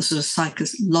largely about the sort of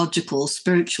psychological,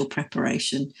 spiritual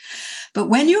preparation. But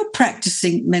when you're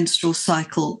practicing menstrual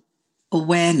cycle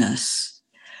awareness,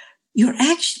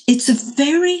 it's a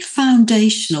very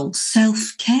foundational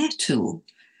self-care tool.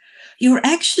 You're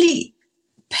actually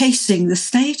pacing the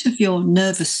state of your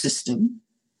nervous system,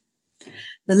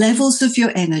 the levels of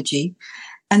your energy,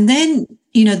 and then,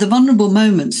 the vulnerable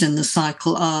moments in the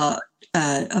cycle are,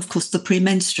 of course, the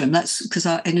premenstruum. That's because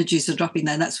our energies are dropping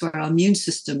there. That's where our immune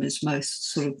system is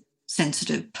most sort of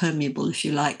sensitive, permeable, if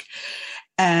you like.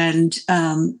 And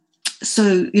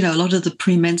so, a lot of the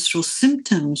premenstrual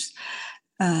symptoms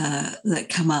that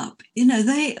come up,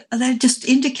 they're just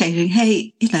indicating,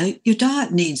 hey, your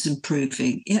diet needs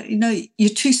improving. You're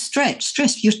too stressed.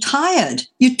 You're tired.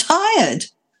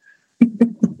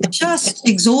 Just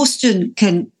exhaustion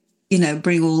can,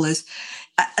 bring all this.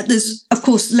 There's, of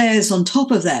course, layers on top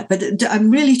of that, but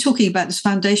I'm really talking about this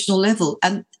foundational level.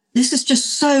 And this is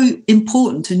just so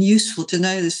important and useful to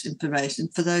know this information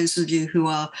for those of you who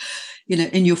are,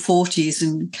 in your 40s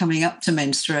and coming up to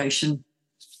menstruation,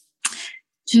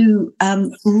 to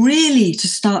really to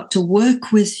start to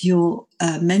work with your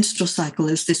menstrual cycle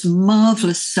as this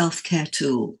marvelous self-care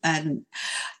tool. And,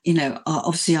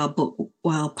 obviously our book,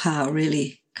 Wild Power,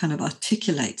 really kind of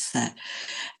articulates that.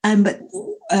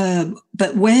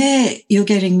 But where you're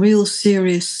getting real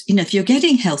serious, if you're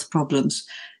getting health problems,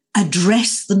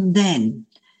 address them then.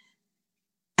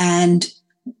 And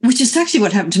which is actually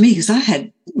what happened to me, because I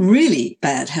had really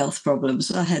bad health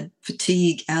problems. I had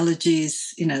fatigue,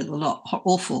 allergies, a lot,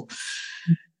 awful.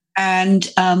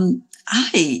 And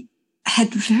I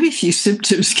had very few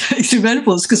symptoms going through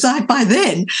menopause because I, by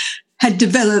then, had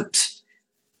developed,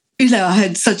 I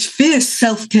had such fierce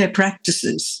self-care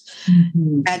practices,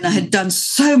 and I had done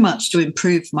so much to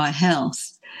improve my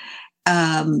health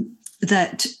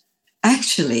that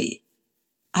actually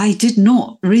I did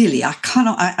not really. I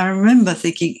remember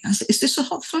thinking, is this a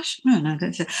hot flush? No,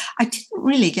 I didn't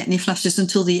really get any flushes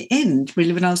until the end,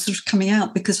 really, when I was sort of coming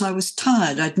out, because I was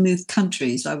tired. I'd moved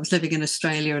countries. I was living in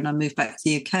Australia and I moved back to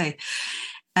the UK.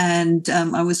 And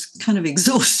I was kind of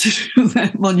exhausted from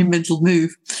that monumental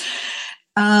move.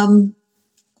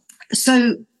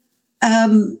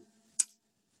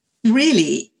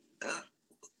 Really,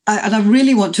 I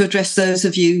really want to address those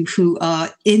of you who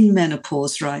are in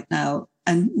menopause right now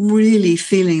and really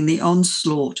feeling the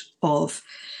onslaught of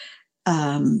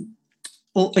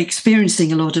or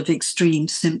experiencing a lot of extreme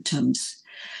symptoms.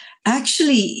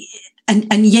 Actually,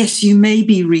 and yes, you may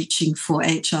be reaching for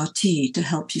HRT to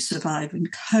help you survive and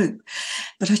cope,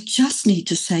 but I just need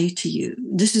to say to you,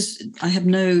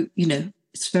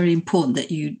 it's very important that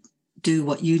you do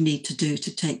what you need to do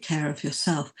to take care of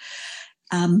yourself.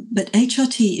 But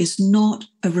HRT is not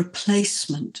a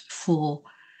replacement for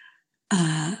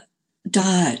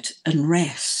diet and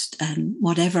rest and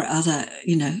whatever other,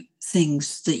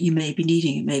 things that you may be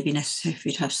needing. It may be necessary for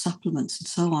you to have supplements and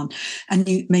so on. And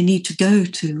you may need to go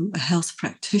to a health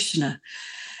practitioner.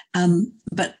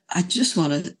 But I just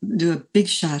want to do a big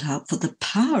shout out for the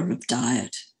power of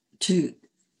diet.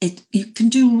 You can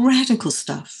do radical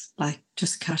stuff like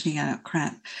just cutting out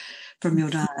crap from your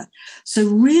diet. So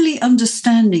really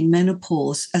understanding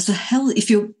menopause as a health,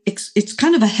 it's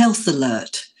kind of a health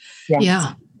alert.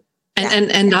 Yeah.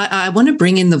 And I want to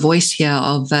bring in the voice here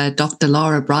of Dr.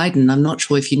 Lara Briden. I'm not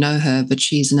sure if you know her, but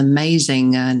she's an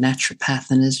amazing naturopath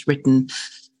and has written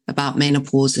about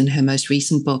menopause in her most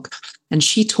recent book. And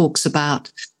she talks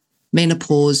about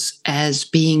menopause as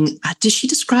being, does she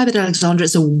describe it, Alexandra,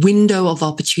 as a window of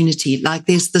opportunity? Like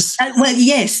there's this... well,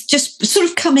 yes, just sort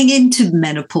of coming into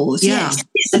menopause. Yeah.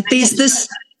 Yes. There's this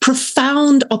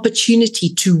profound opportunity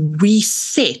to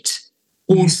reset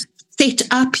or set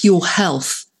up your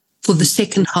health for the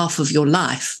second half of your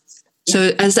life.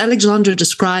 So as Alexandra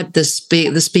described this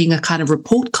being a kind of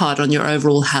report card on your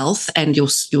overall health and your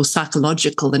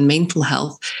psychological and mental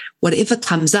health, whatever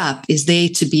comes up is there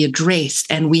to be addressed.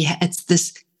 And it's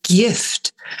this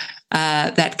gift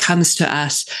that comes to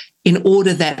us in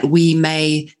order that we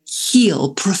may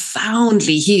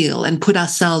profoundly heal and put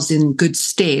ourselves in good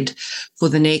stead for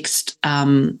the next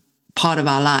part of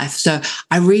our life. So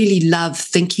I really love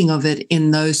thinking of it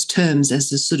in those terms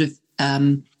as a sort of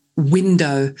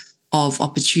window of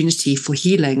opportunity for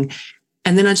healing.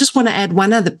 And then I just want to add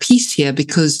one other piece here,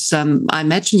 because I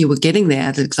imagine you were getting there,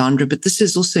 Alexandra, but this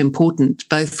is also important,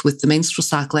 both with the menstrual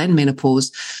cycle and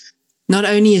menopause. Not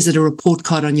only is it a report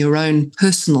card on your own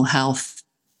personal health,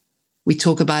 we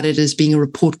talk about it as being a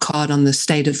report card on the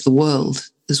state of the world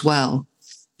as well.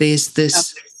 There's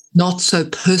this not so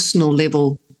personal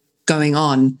level going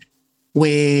on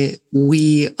where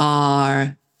we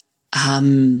are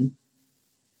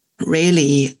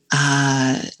really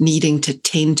needing to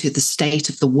tend to the state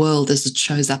of the world as it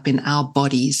shows up in our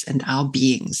bodies and our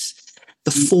beings,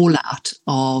 the fallout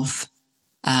of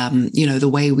the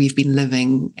way we've been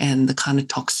living and the kind of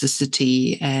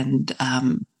toxicity and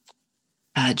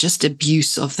just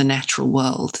abuse of the natural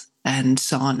world and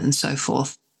so on and so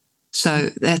forth. So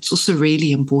that's also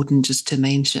really important just to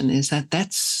mention, is that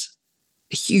that's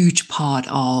a huge part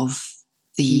of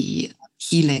the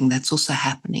healing that's also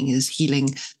happening, is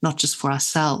healing not just for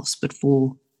ourselves, but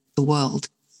for the world.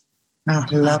 Oh,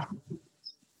 I love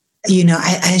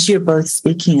as you're both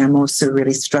speaking, I'm also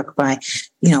really struck by,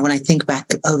 when I think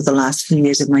back over the last few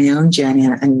years of my own journey,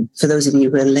 and for those of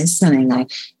you who are listening, I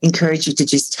encourage you to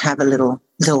just have a little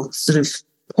sort of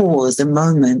pause, a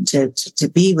moment to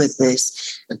be with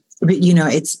this. But,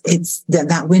 it's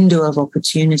that window of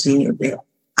opportunity.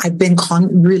 I've been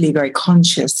really very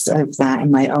conscious of that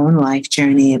in my own life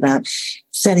journey, about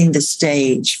setting the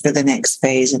stage for the next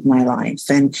phase of my life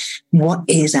and what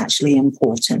is actually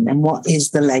important and what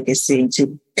is the legacy,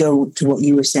 to go to what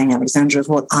you were saying, Alexandra, of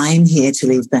what I'm here to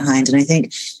leave behind. And I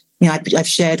think, I've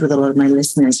shared with a lot of my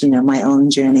listeners, my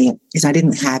own journey is I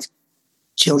didn't have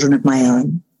children of my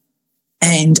own.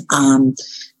 And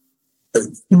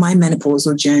my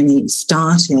menopausal journey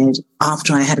started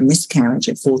after I had a miscarriage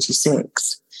at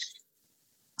 46.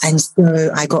 And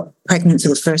so I got pregnant for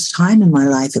the first time in my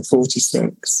life at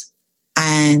 46,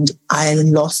 and I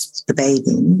lost the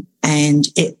baby, and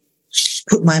it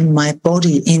put my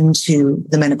body into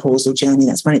the menopausal journey.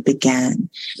 That's when it began.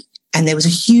 And there was a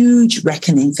huge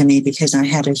reckoning for me because I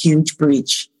had a huge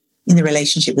breach in the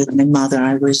relationship with my mother.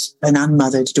 I was an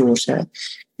unmothered daughter.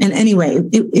 And anyway,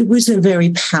 it was a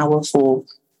very powerful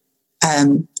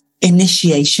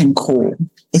initiation call,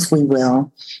 if we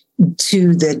will,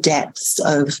 to the depths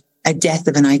of a death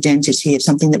of an identity, of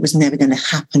something that was never going to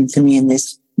happen for me in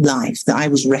this life, that I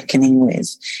was reckoning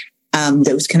with,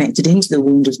 that was connected into the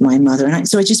wound of my mother. And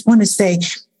so I just want to say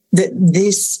that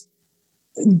this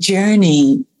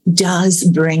journey does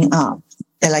bring up,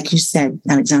 like you said,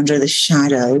 Alexandra, the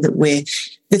shadow, that we're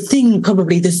the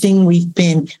thing we've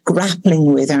been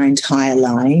grappling with our entire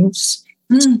lives,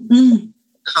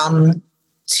 come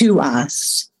to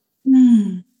us.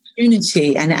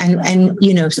 Unity and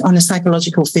on a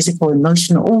psychological, physical,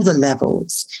 emotional, all the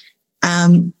levels.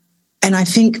 And I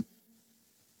think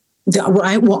that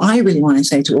what I really want to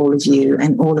say to all of you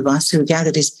and all of us who are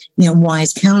gathered is,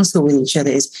 wise counsel with each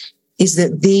other is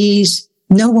that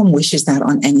no one wishes that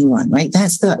on anyone, right?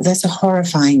 That's a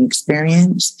horrifying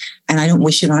experience, and I don't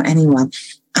wish it on anyone.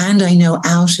 And I know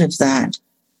out of that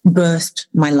birthed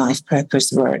my life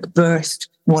purpose work, birthed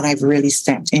what I've really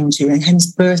stepped into, and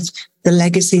hence birthed the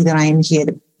legacy that I am here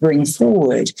to bring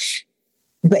forward.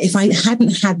 But if I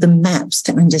hadn't had the maps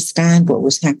to understand what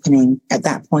was happening at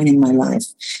that point in my life,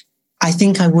 I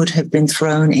think I would have been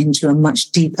thrown into a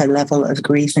much deeper level of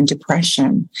grief and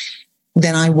depression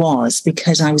than I was,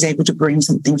 because I was able to bring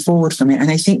something forward from it.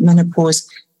 And I think menopause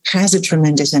has a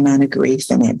tremendous amount of grief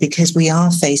in it, because we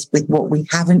are faced with what we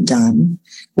haven't done,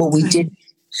 what we did.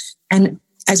 And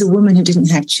as a woman who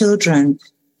didn't have children,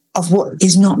 of what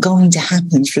is not going to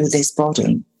happen through this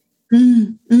body.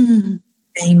 Aim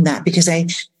that, because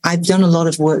I've done a lot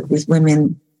of work with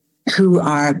women who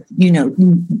are,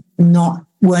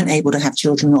 weren't able to have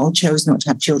children, or chose not to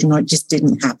have children, or it just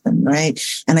didn't happen, right?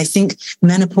 And I think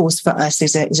menopause for us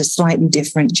is a slightly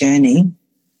different journey.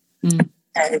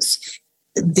 As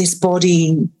this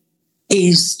body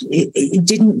it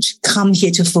didn't come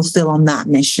here to fulfill on that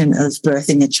mission of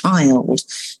birthing a child,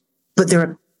 but there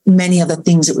are many other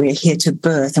things that we're here to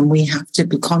birth, and we have to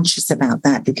be conscious about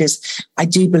that, because I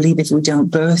do believe if we don't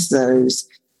birth those,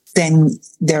 then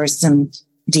there are some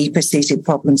deeper seated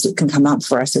problems that can come up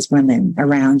for us as women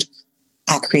around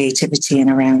our creativity and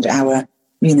around our,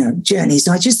 journey.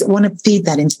 So I just want to feed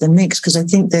that into the mix, because I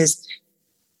think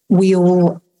we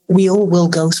all will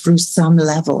go through some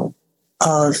level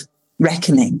of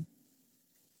reckoning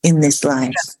in this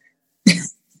life.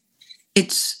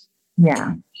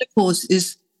 Menopause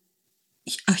is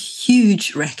a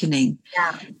huge reckoning.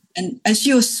 Yeah. And as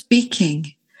you're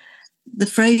speaking, the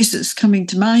phrase that's coming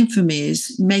to mind for me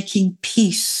is making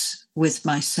peace with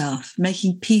myself,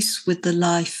 making peace with the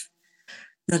life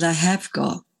that I have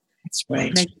got. That's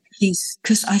right. Making peace,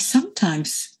 because I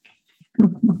sometimes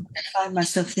find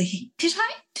myself thinking, did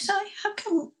I, how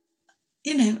come,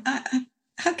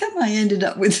 how come I ended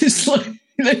up with this life?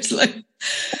 It's like,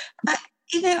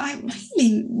 I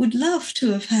really would love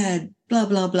to have had blah,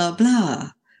 blah, blah,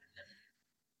 blah.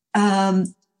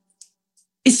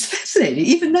 It's fascinating.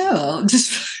 Even now, I'll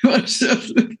just find myself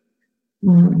looking.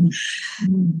 And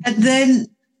then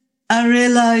I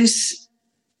realize,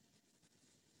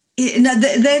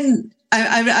 then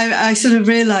I sort of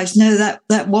realized, no,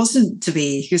 that wasn't to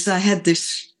be, because I had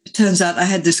this it turns out I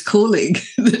had this calling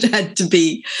that had to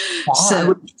be.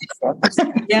 Wow.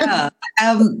 Yeah.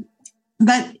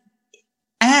 But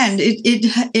it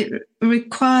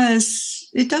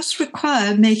does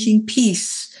require making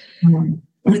peace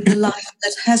with the life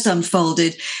that has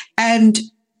unfolded and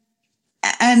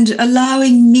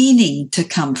allowing meaning to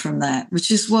come from that, which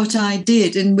is what I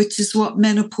did and which is what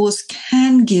menopause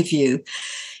can give you.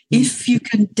 If you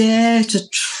can dare to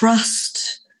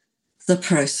trust the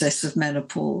process of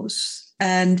menopause.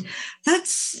 And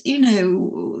that's,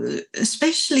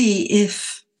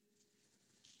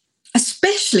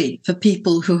 especially for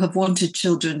people who have wanted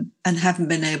children and haven't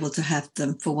been able to have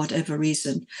them for whatever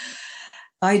reason.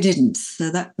 I didn't, so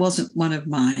that wasn't one of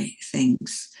my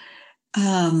things.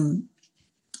 That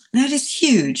is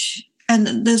huge.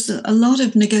 And there's a lot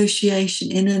of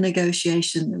inner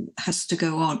negotiation that has to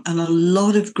go on, and a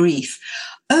lot of grief.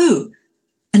 Oh,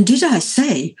 and did I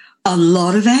say a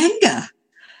lot of anger?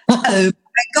 Oh my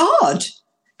God,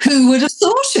 who would have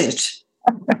thought it?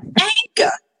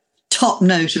 Anger, top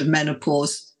note of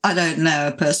menopause. I don't know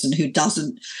a person who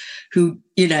doesn't,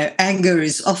 anger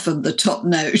is often the top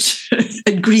note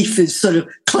and grief is sort of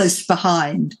close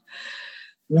behind.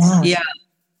 Yeah.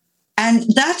 And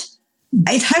that,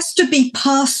 it has to be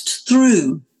passed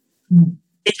through.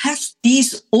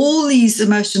 All these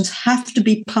emotions have to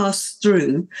be passed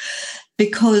through,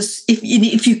 because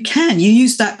if you can, you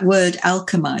use that word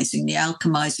alchemizing, the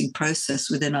alchemizing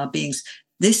process within our beings.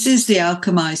 This is the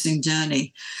alchemizing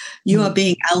journey. You are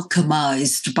being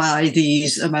alchemized by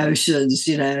these emotions,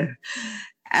 you're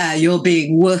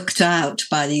being worked out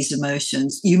by these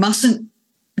emotions. You mustn't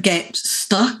get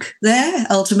stuck there.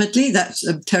 Ultimately,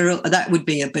 that would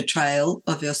be a betrayal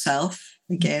of yourself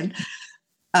again.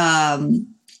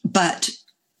 But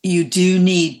you do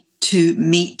need to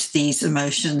meet these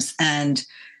emotions and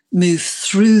move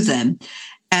through them.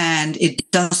 And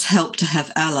it does help to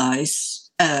have allies.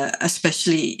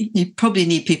 Especially, you probably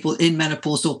need people in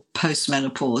menopause or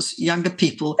post-menopause. Younger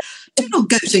people, do not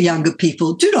go to younger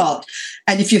people. Do not.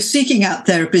 And if you're seeking out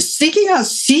therapists,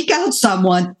 seek out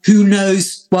someone who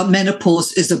knows what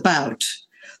menopause is about.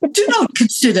 Do not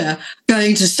consider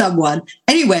going to someone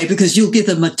anyway, because you'll give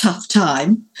them a tough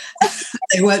time.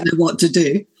 They won't know what to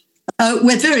do.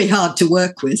 We're very hard to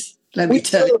work with. Let me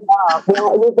tell you.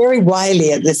 We're very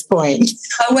wily at this point.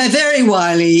 We're very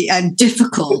wily and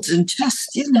difficult, and just,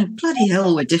 bloody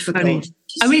hell, we're difficult.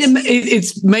 I mean,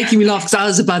 it's making me laugh because I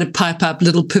was about to pipe up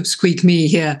little pipsqueak me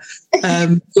here with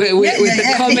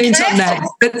the comment on that.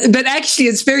 But actually,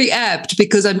 it's very apt,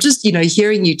 because I'm just,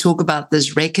 hearing you talk about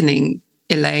this reckoning,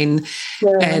 Elaine,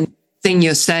 and thing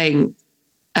you're saying,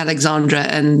 Alexandra,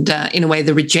 and in a way,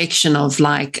 the rejection of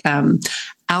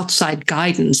outside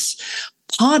guidance.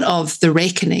 Part of the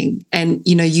reckoning, and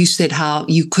you said how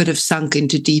you could have sunk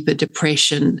into deeper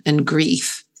depression and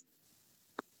grief.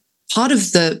 Part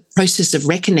of the process of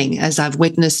reckoning, as I've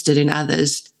witnessed it in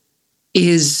others,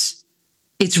 is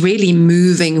it's really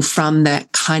moving from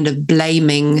that kind of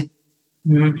blaming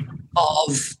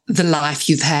of the life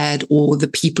you've had, or the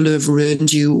people who have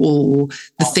ruined you, or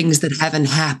the things that haven't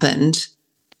happened,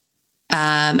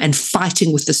 and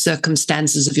fighting with the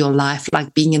circumstances of your life,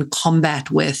 like being in combat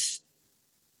with,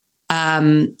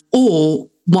 or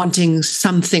wanting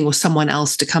something or someone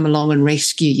else to come along and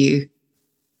rescue you.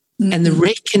 Mm-hmm. And the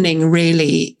reckoning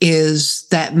really is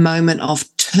that moment of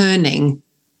turning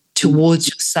towards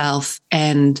yourself,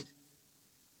 and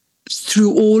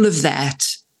through all of that,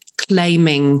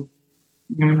 claiming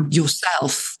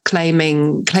yourself,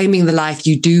 claiming the life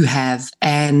you do have.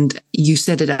 And you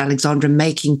said it, Alexandra,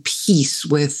 making peace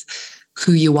with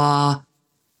who you are,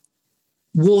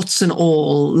 warts and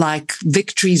all, like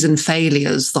victories and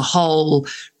failures, the whole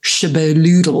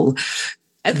shaboodle.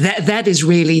 That is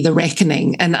really the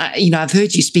reckoning. And I've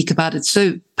heard you speak about it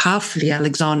so powerfully,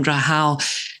 Alexandra, how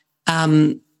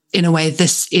in a way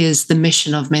this is the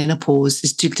mission of menopause,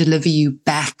 is to deliver you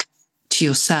back to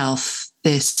yourself,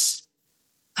 this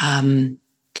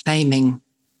claiming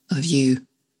of you.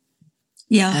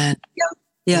 Yeah,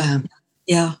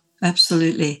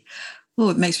 absolutely. Oh,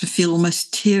 it makes me feel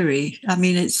almost teary. I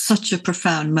mean, it's such a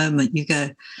profound moment. You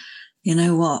go, you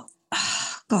know what?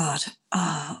 Oh, God,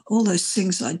 all those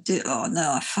things I did. Oh,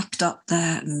 no, I fucked up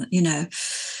there. And,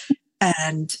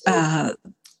 and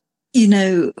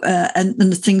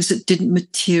the things that didn't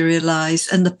materialize,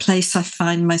 and the place I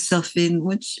find myself in,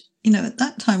 which, at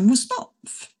that time was not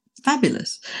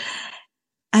fabulous.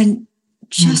 And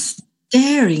just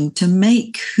daring to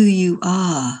make who you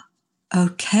are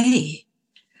okay.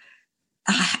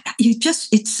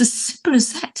 It's as simple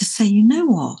as that, to say, you know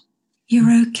what,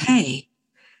 you're okay.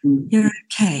 You're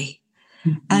okay.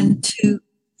 Mm-hmm. And to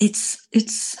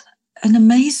it's an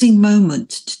amazing moment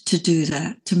to do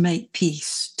that, to make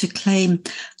peace, to claim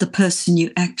the person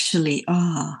you actually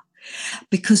are,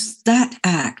 because that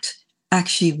act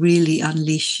actually really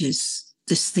unleashes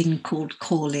this thing called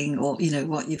calling, or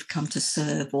what you've come to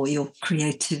serve, or your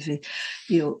creative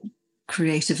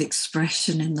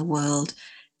expression in the world.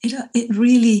 It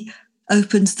really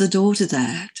opens the door to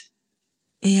that.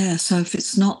 Yeah, so if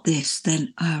it's not this,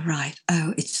 then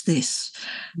it's this.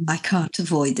 I can't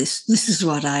avoid this. This is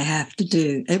what I have to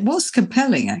do. It was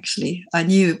compelling, actually. I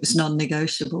knew it was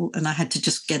non-negotiable, and I had to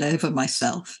just get over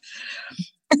myself.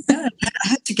 I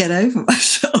had to get over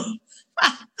myself.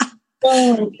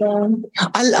 Oh my God.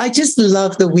 I just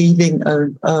love the weaving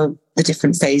of the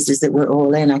different phases that we're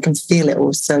all in. I can feel it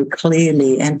all so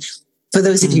clearly. And for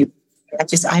those of you,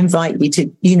 I invite you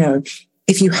to,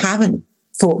 if you haven't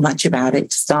thought much about it,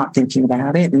 to start thinking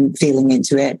about it and feeling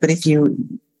into it. But if you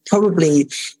probably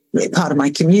part of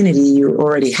my community, you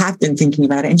already have been thinking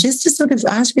about it, and just to sort of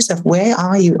ask yourself, where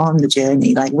are you on the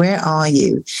journey? Like, where are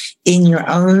you in your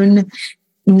own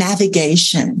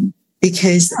navigation?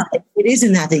 Because it is a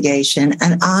navigation.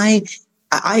 And I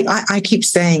keep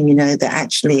saying, that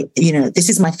actually, this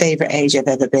is my favorite age I've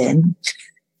ever been.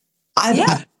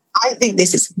 I think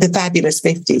this is the fabulous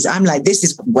 50s. I'm like, this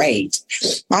is great.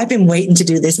 I've been waiting to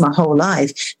do this my whole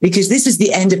life, because this is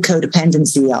the end of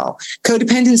codependency, y'all.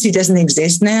 Codependency doesn't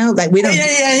exist now. Like, we don't.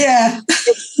 Yeah.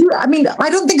 I mean, I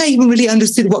don't think I even really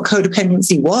understood what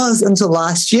codependency was until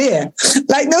last year.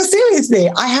 Like, no, seriously,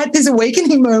 I had this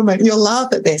awakening moment. You'll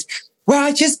laugh at this, where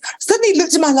I just suddenly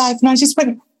looked at my life and I just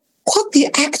went, what the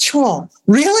actual?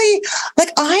 Really?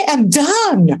 Like, I am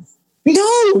done.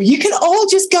 No, you can all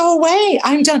just go away.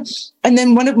 I'm done. And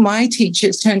then one of my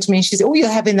teachers turned to me and she said, you're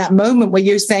having that moment where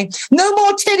you're saying, no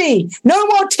more titty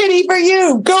for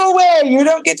you. Go away. You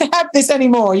don't get to have this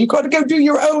anymore. You got to go do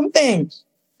your own thing.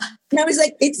 And I was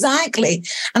like, exactly.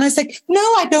 And I was like, no,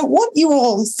 I don't want you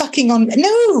all sucking on.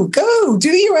 No, go do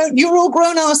your own. You're all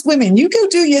grown ass women. You go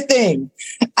do your thing.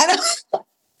 And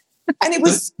it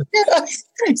was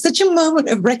such a moment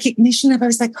of recognition. I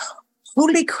was like,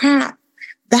 holy crap.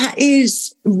 That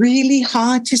is really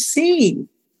hard to see.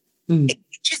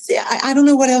 I don't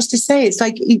know what else to say. It's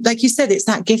like you said, it's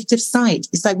that gift of sight.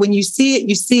 It's like when you see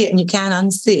it, and you can't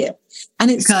unsee it.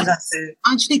 And it's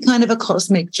actually kind of a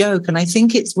cosmic joke. And I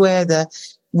think it's where the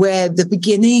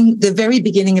very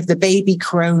beginning of the baby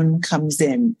crone comes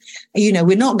in.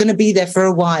 We're not going to be there for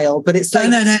a while, but it's like,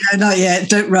 no, not yet.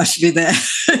 Don't rush me there.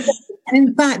 And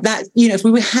in fact, that, if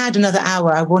we had another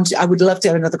hour, I would love to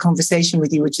have another conversation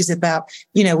with you, which is about,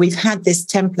 we've had this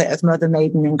template of Mother,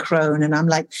 Maiden and Crone. And I'm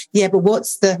like, yeah, but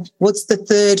what's the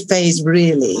third phase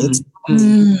really?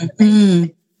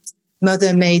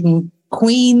 Mother, Maiden,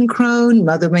 Queen, Crone,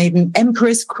 Mother, Maiden,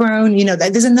 Empress, Crone.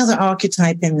 There's another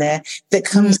archetype in there that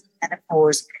comes in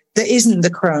menopause that isn't the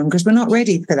Crone, because we're not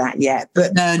ready for that yet.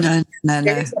 But no.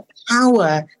 There's a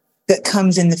power that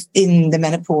comes in the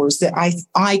menopause that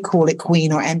I call it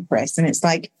Queen or Empress. And it's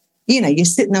like, you're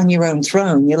sitting on your own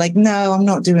throne. You're like, no, I'm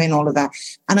not doing all of that.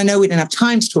 And I know we don't have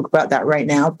time to talk about that right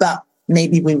now, but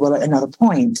maybe we will at another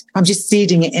point. I'm just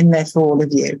seeding it in there for all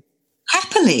of you.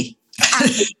 Happily.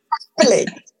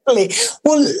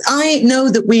 Well, I know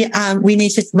that we need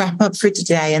to wrap up for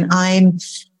today, and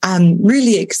I'm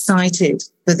really excited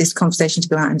for this conversation to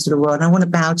go out into the world. And I want to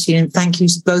bow to you and thank you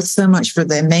both so much for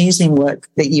the amazing work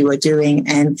that you are doing.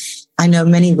 And I know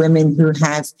many women who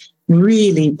have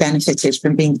really benefited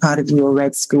from being part of your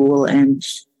Red School. And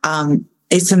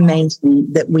it's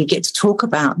amazing that we get to talk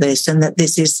about this, and that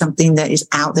this is something that is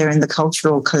out there in the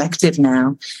cultural collective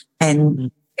now.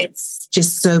 And it's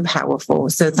just so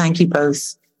powerful. So thank you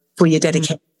both for your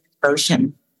dedication and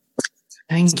devotion.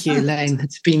 Thank you, Elaine.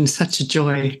 It's been such a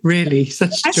joy, really,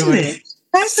 such a joy.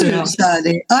 Excellent,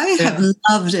 Sally. I have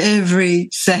loved every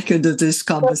second of this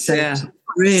conversation. Yeah.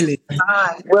 Really.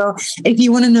 Well, if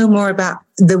you want to know more about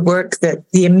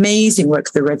the amazing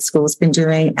work the Red School's been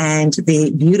doing, and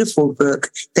the beautiful book,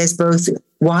 there's both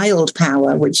Wild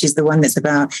Power, which is the one that's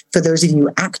about, for those of you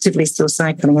actively still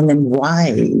cycling, and then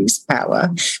Wise Power,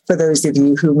 for those of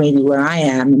you who maybe where I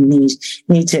am and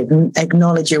need to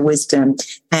acknowledge your wisdom.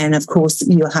 And of course,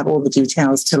 you'll have all the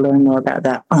details to learn more about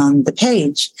that on the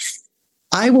page.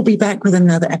 I will be back with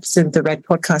another episode of the Red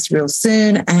Podcast real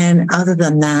soon. And other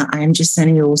than that, I am just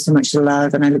sending you all so much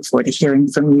love. And I look forward to hearing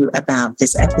from you about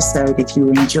this episode. If you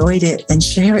enjoyed it, then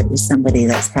share it with somebody.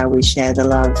 That's how we share the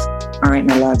love. All right,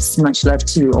 my loves. Much love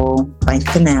to you all. Bye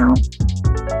for now.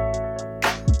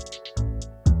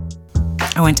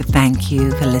 I want to thank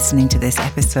you for listening to this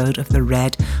episode of the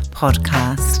Red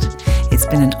Podcast. It's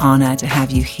been an honor to have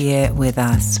you here with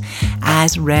us.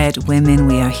 As Red Women,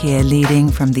 we are here leading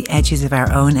from the edges of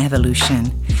our own evolution,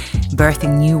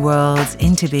 birthing new worlds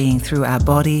into being through our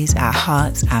bodies, our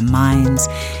hearts, our minds,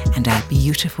 and our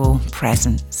beautiful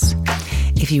presence.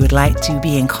 If you would like to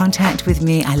be in contact with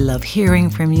me, I love hearing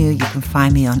from you. You can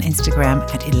find me on Instagram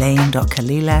at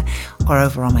elaine.kalila or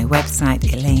over on my website,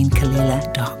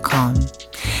 elainekalila.com.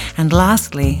 And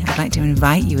lastly, I'd like to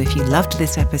invite you, if you loved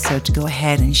this episode, to go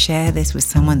ahead and share this with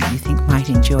someone that you think might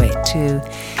enjoy it too.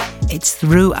 It's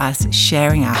through us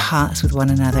sharing our hearts with one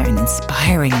another and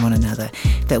inspiring one another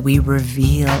that we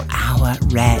reveal our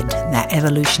red, that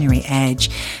evolutionary edge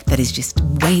that is just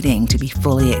waiting to be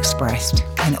fully expressed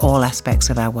in all aspects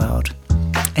of our world.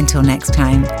 Until next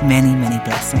time, many, many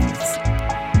blessings.